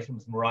individual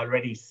items, and we're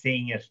already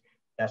seeing it,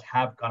 that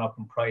have gone up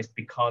in price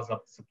because of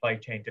supply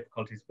chain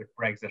difficulties with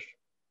Brexit.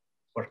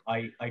 But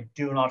I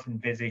do not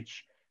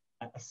envisage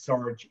a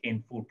surge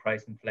in food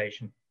price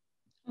inflation.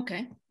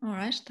 Okay, all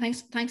right.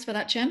 Thanks for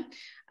that, Jim.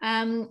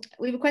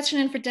 We have a question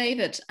in for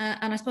David,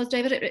 and I suppose,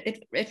 David,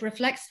 it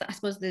reflects, I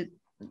suppose, the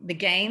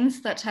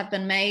gains that have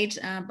been made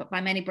by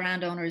many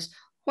brand owners.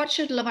 What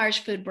should Love Irish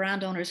Food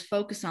brand owners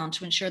focus on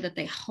to ensure that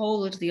they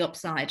hold the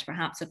upside,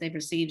 perhaps, that they've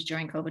received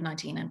during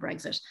COVID-19 and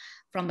Brexit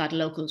from that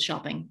local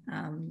shopping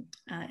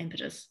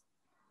impetus?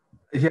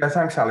 Yeah,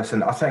 thanks,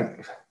 Alison. I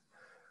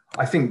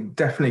think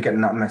definitely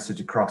getting that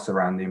message across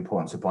around the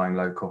importance of buying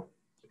local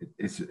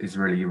is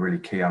really, really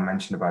key. I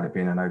mentioned about it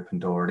being an open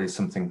door. It is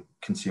something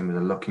consumers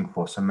are looking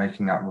for. So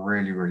making that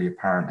really, really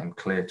apparent and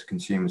clear to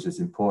consumers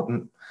is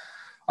important.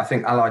 I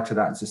think allied to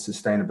that is a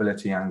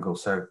sustainability angle.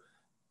 So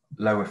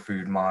lower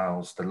food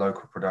miles, the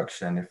local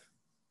production, if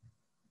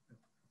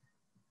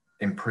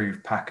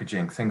improved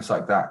packaging, things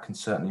like that can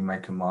certainly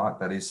make a mark.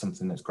 That is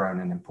something that's grown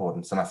in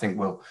importance. And I think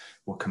we'll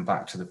come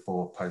back to the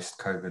fore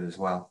post-COVID as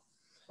well.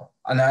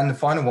 And then the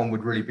final one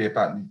would really be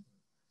about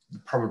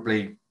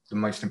probably the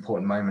most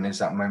important moment is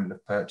that moment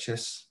of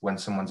purchase when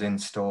someone's in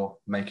store,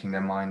 making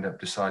their mind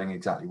up, deciding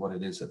exactly what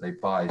it is that they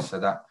buy. So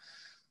that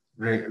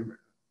really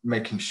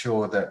making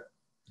sure that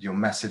your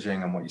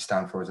messaging and what you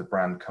stand for as a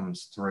brand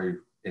comes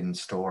through in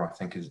store, I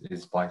think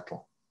is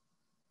vital.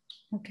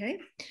 Okay.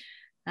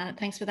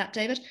 Thanks for that,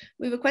 David.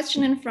 We have a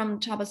question in from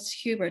Thomas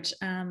Hubert,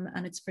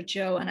 and it's for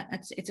Joe, and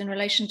it's in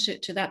relation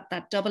to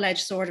that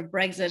double-edged sword of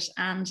Brexit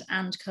and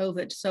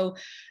COVID. So,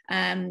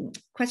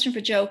 question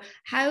for Joe: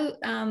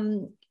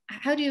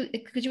 could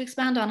you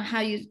expand on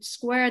how you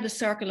square the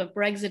circle of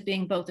Brexit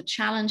being both a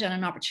challenge and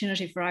an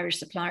opportunity for Irish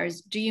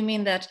suppliers? Do you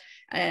mean that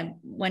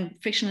when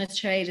frictionless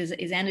trade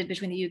is ended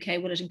between the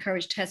UK, will it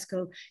encourage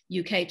Tesco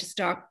UK to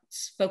start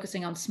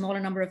focusing on smaller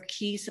number of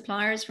key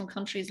suppliers from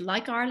countries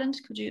like Ireland?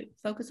 Could you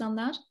focus on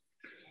that?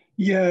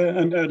 Yeah,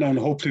 and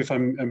hopefully if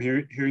I'm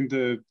hearing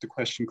the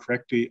question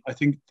correctly, I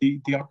think the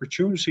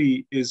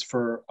opportunity is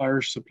for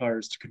Irish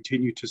suppliers to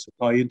continue to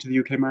supply into the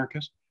UK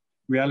market.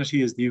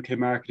 Reality is the UK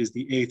market is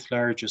the 8th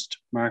largest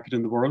market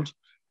in the world.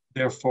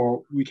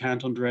 Therefore, we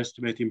can't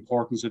underestimate the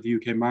importance of the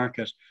UK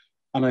market.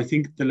 And I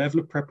think the level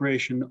of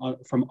preparation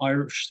from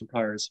Irish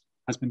suppliers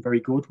has been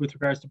very good with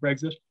regards to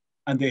Brexit.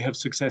 and they have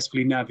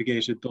successfully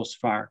navigated thus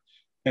far.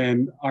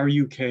 Our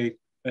UK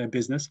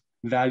business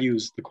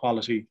values the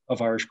quality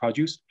of Irish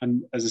produce,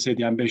 and as I say,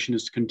 the ambition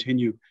is to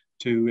continue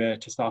to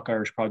stock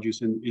Irish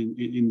produce in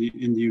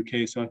the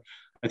UK. So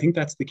I think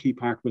that's the key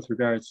part with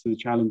regards to the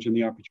challenge and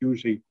the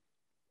opportunity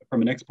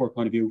from an export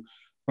point of view.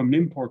 From an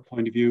import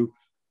point of view,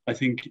 I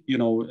think, you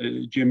know,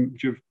 Jim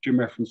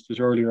referenced it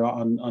earlier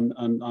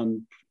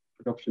on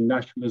production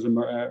nationalism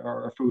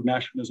or food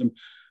nationalism.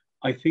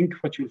 I think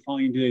what you'll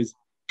find is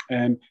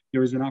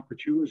there is an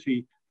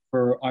opportunity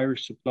for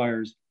Irish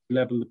suppliers to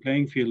level the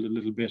playing field a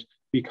little bit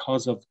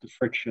because of the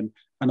friction,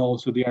 and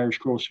also the Irish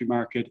grocery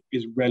market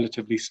is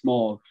relatively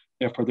small.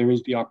 Therefore, there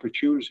is the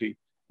opportunity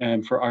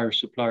for Irish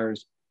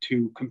suppliers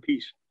to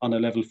compete on a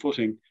level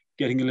footing,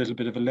 getting a little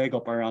bit of a leg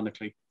up,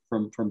 ironically,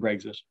 from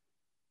Brexit.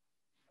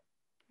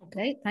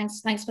 Okay,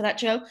 thanks for that,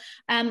 Joe.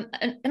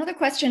 Another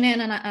question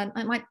in, and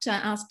I might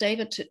ask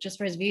David just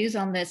for his views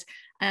on this.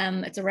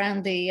 It's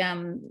around the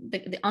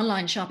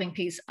online shopping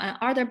piece.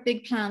 Are there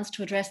big plans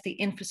to address the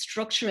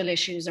infrastructural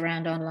issues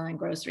around online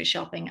grocery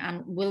shopping,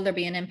 and will there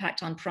be an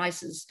impact on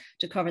prices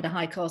to cover the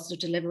high cost of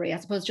delivery? I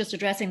suppose just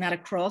addressing that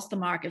across the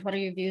market. What are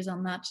your views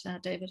on that,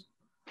 David?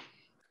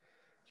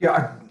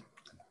 Yeah,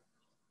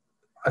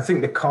 I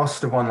think the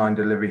cost of online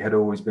delivery had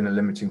always been a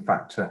limiting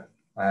factor.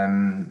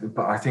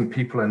 But I think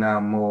people are now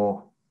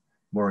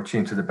more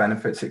attuned to the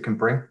benefits it can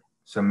bring.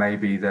 So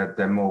maybe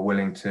they're more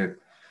willing to,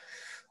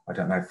 I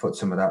don't know, foot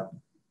some of that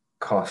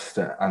cost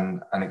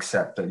and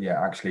accept that,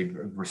 yeah, actually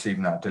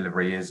receiving that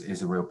delivery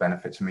is a real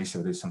benefit to me.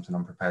 So it is something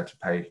I'm prepared to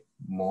pay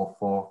more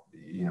for.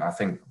 You know, I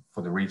think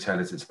for the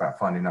retailers, it's about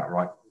finding that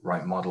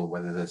right model,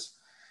 whether there's,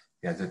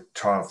 yeah, the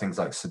trial things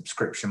like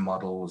subscription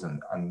models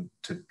and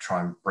to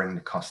try and bring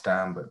the cost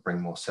down, but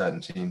bring more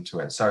certainty into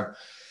it. So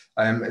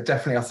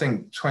definitely, I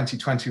think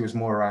 2020 was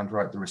more around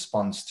the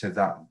response to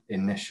that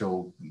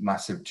initial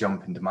massive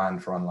jump in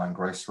demand for online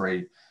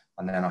grocery.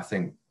 And then I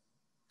think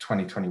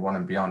 2021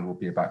 and beyond will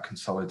be about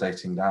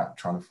consolidating that,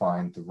 trying to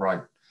find the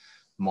right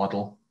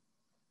model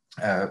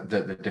that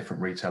the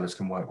different retailers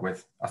can work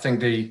with. I think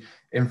the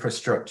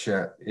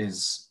infrastructure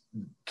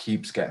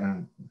keeps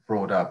getting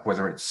brought up,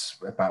 whether it's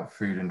about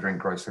food and drink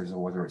groceries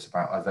or whether it's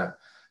about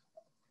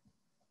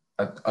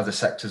other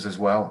sectors as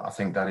well. I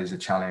think that is a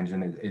challenge,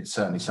 and it's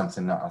certainly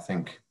something that I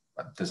think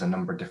there's a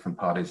number of different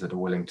parties that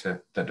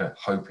are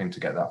hoping to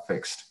get that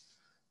fixed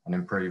and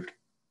improved.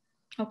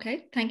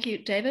 Okay, thank you,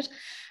 David.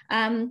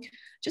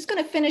 Just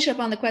going to finish up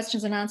on the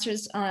questions and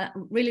answers.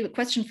 Really a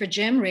question for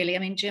Jim, really. I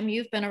mean, Jim,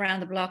 you've been around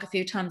the block a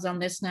few times on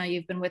this now.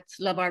 You've been with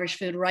Love Irish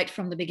Food right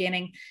from the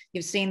beginning.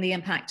 You've seen the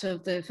impact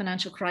of the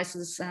financial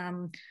crisis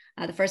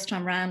the first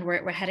time round.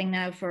 We're heading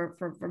now for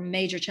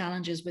major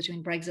challenges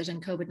between Brexit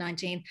and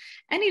COVID-19.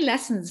 Any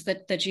lessons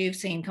that you've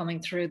seen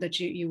coming through that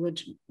you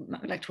would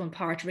like to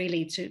impart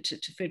really to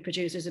food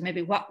producers, and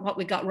maybe what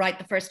we got right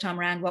the first time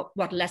round,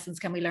 what lessons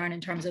can we learn in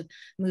terms of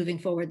moving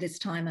forward this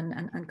time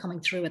and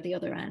coming through at the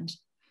other end?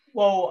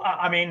 Well,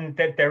 I mean,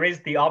 there is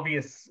the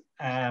obvious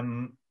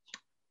lesson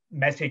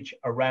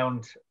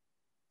around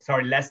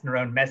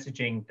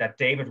messaging that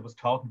David was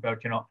talking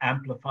about, you know,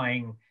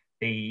 amplifying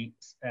the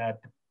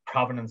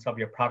provenance of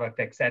your product,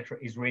 etc.,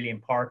 is really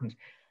important.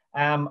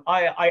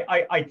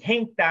 I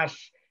think that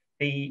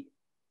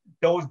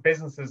those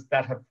businesses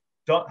that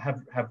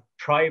have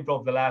thrived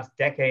over the last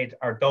decade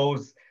are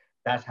those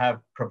that have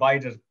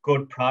provided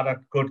good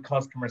product, good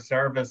customer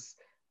service,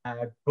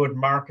 good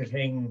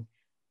marketing,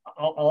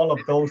 all of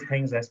those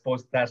things, I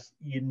suppose, that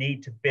you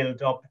need to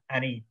build up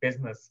any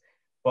business.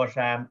 But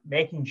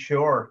making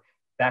sure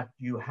that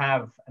you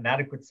have an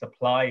adequate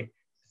supply to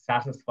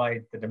satisfy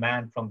the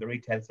demand from the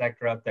retail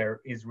sector out there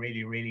is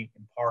really, really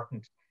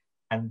important.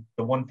 And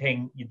the one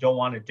thing you don't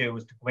want to do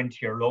is to go into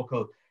your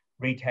local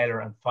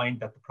retailer and find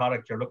that the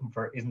product you're looking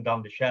for isn't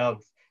on the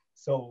shelves.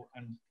 So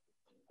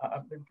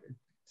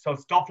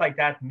stuff like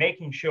that,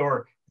 making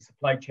sure the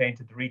supply chain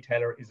to the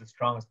retailer is as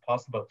strong as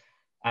possible.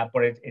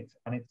 But it's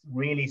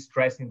really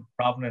stressing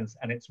provenance,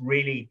 and it's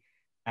really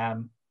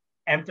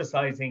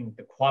emphasizing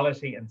the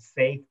quality and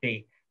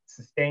safety,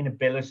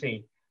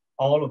 sustainability,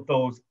 all of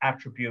those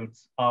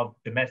attributes of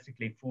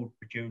domestically food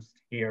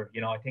produced here. You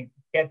know, I think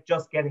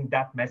just getting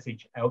that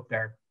message out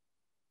there.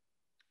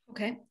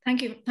 Okay,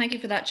 thank you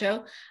for that,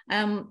 Joe.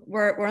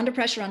 We're under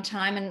pressure on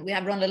time, and we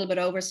have run a little bit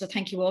over, so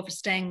thank you all for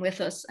staying with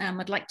us.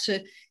 I'd like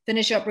to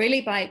finish up really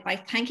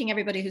by thanking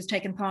everybody who's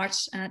taken part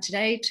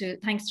today.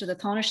 Thanks to the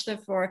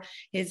Tánaiste for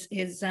his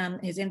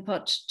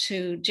input,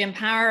 to Jim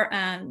Power,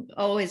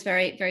 always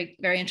very, very,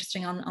 very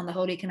interesting on the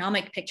whole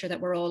economic picture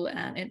that we're all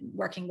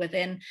working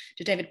within,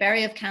 to David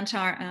Berry of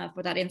Kantar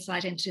for that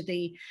insight into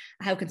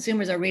how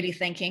consumers are really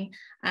thinking,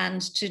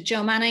 and to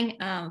Joe Manning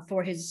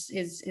for his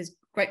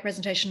great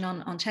presentation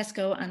on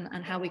Tesco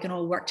and how we can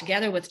all work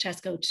together with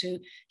Tesco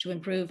to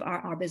improve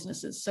our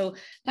businesses. So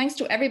thanks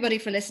to everybody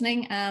for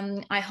listening.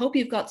 I hope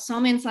you've got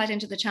some insight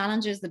into the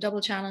challenges, the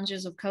double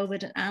challenges of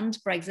COVID and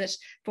Brexit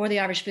for the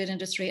Irish food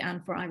industry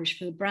and for Irish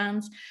food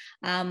brands.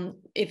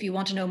 If you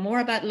want to know more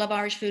about Love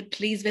Irish Food,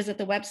 please visit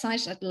the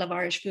website at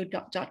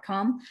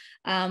loveirishfood.com.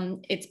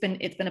 It's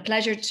been a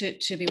pleasure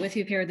to be with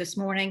you here this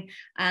morning,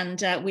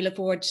 and we look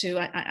forward to,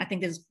 I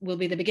think this will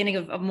be the beginning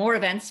of more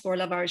events for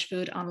Love Irish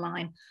Food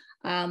online.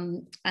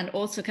 And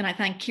also, can I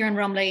thank Kieran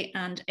Rumley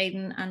and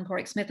Aidan and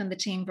Porrick Smith and the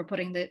team for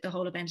putting the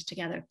whole event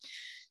together.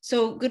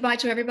 So goodbye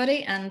to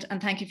everybody, and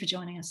thank you for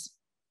joining us.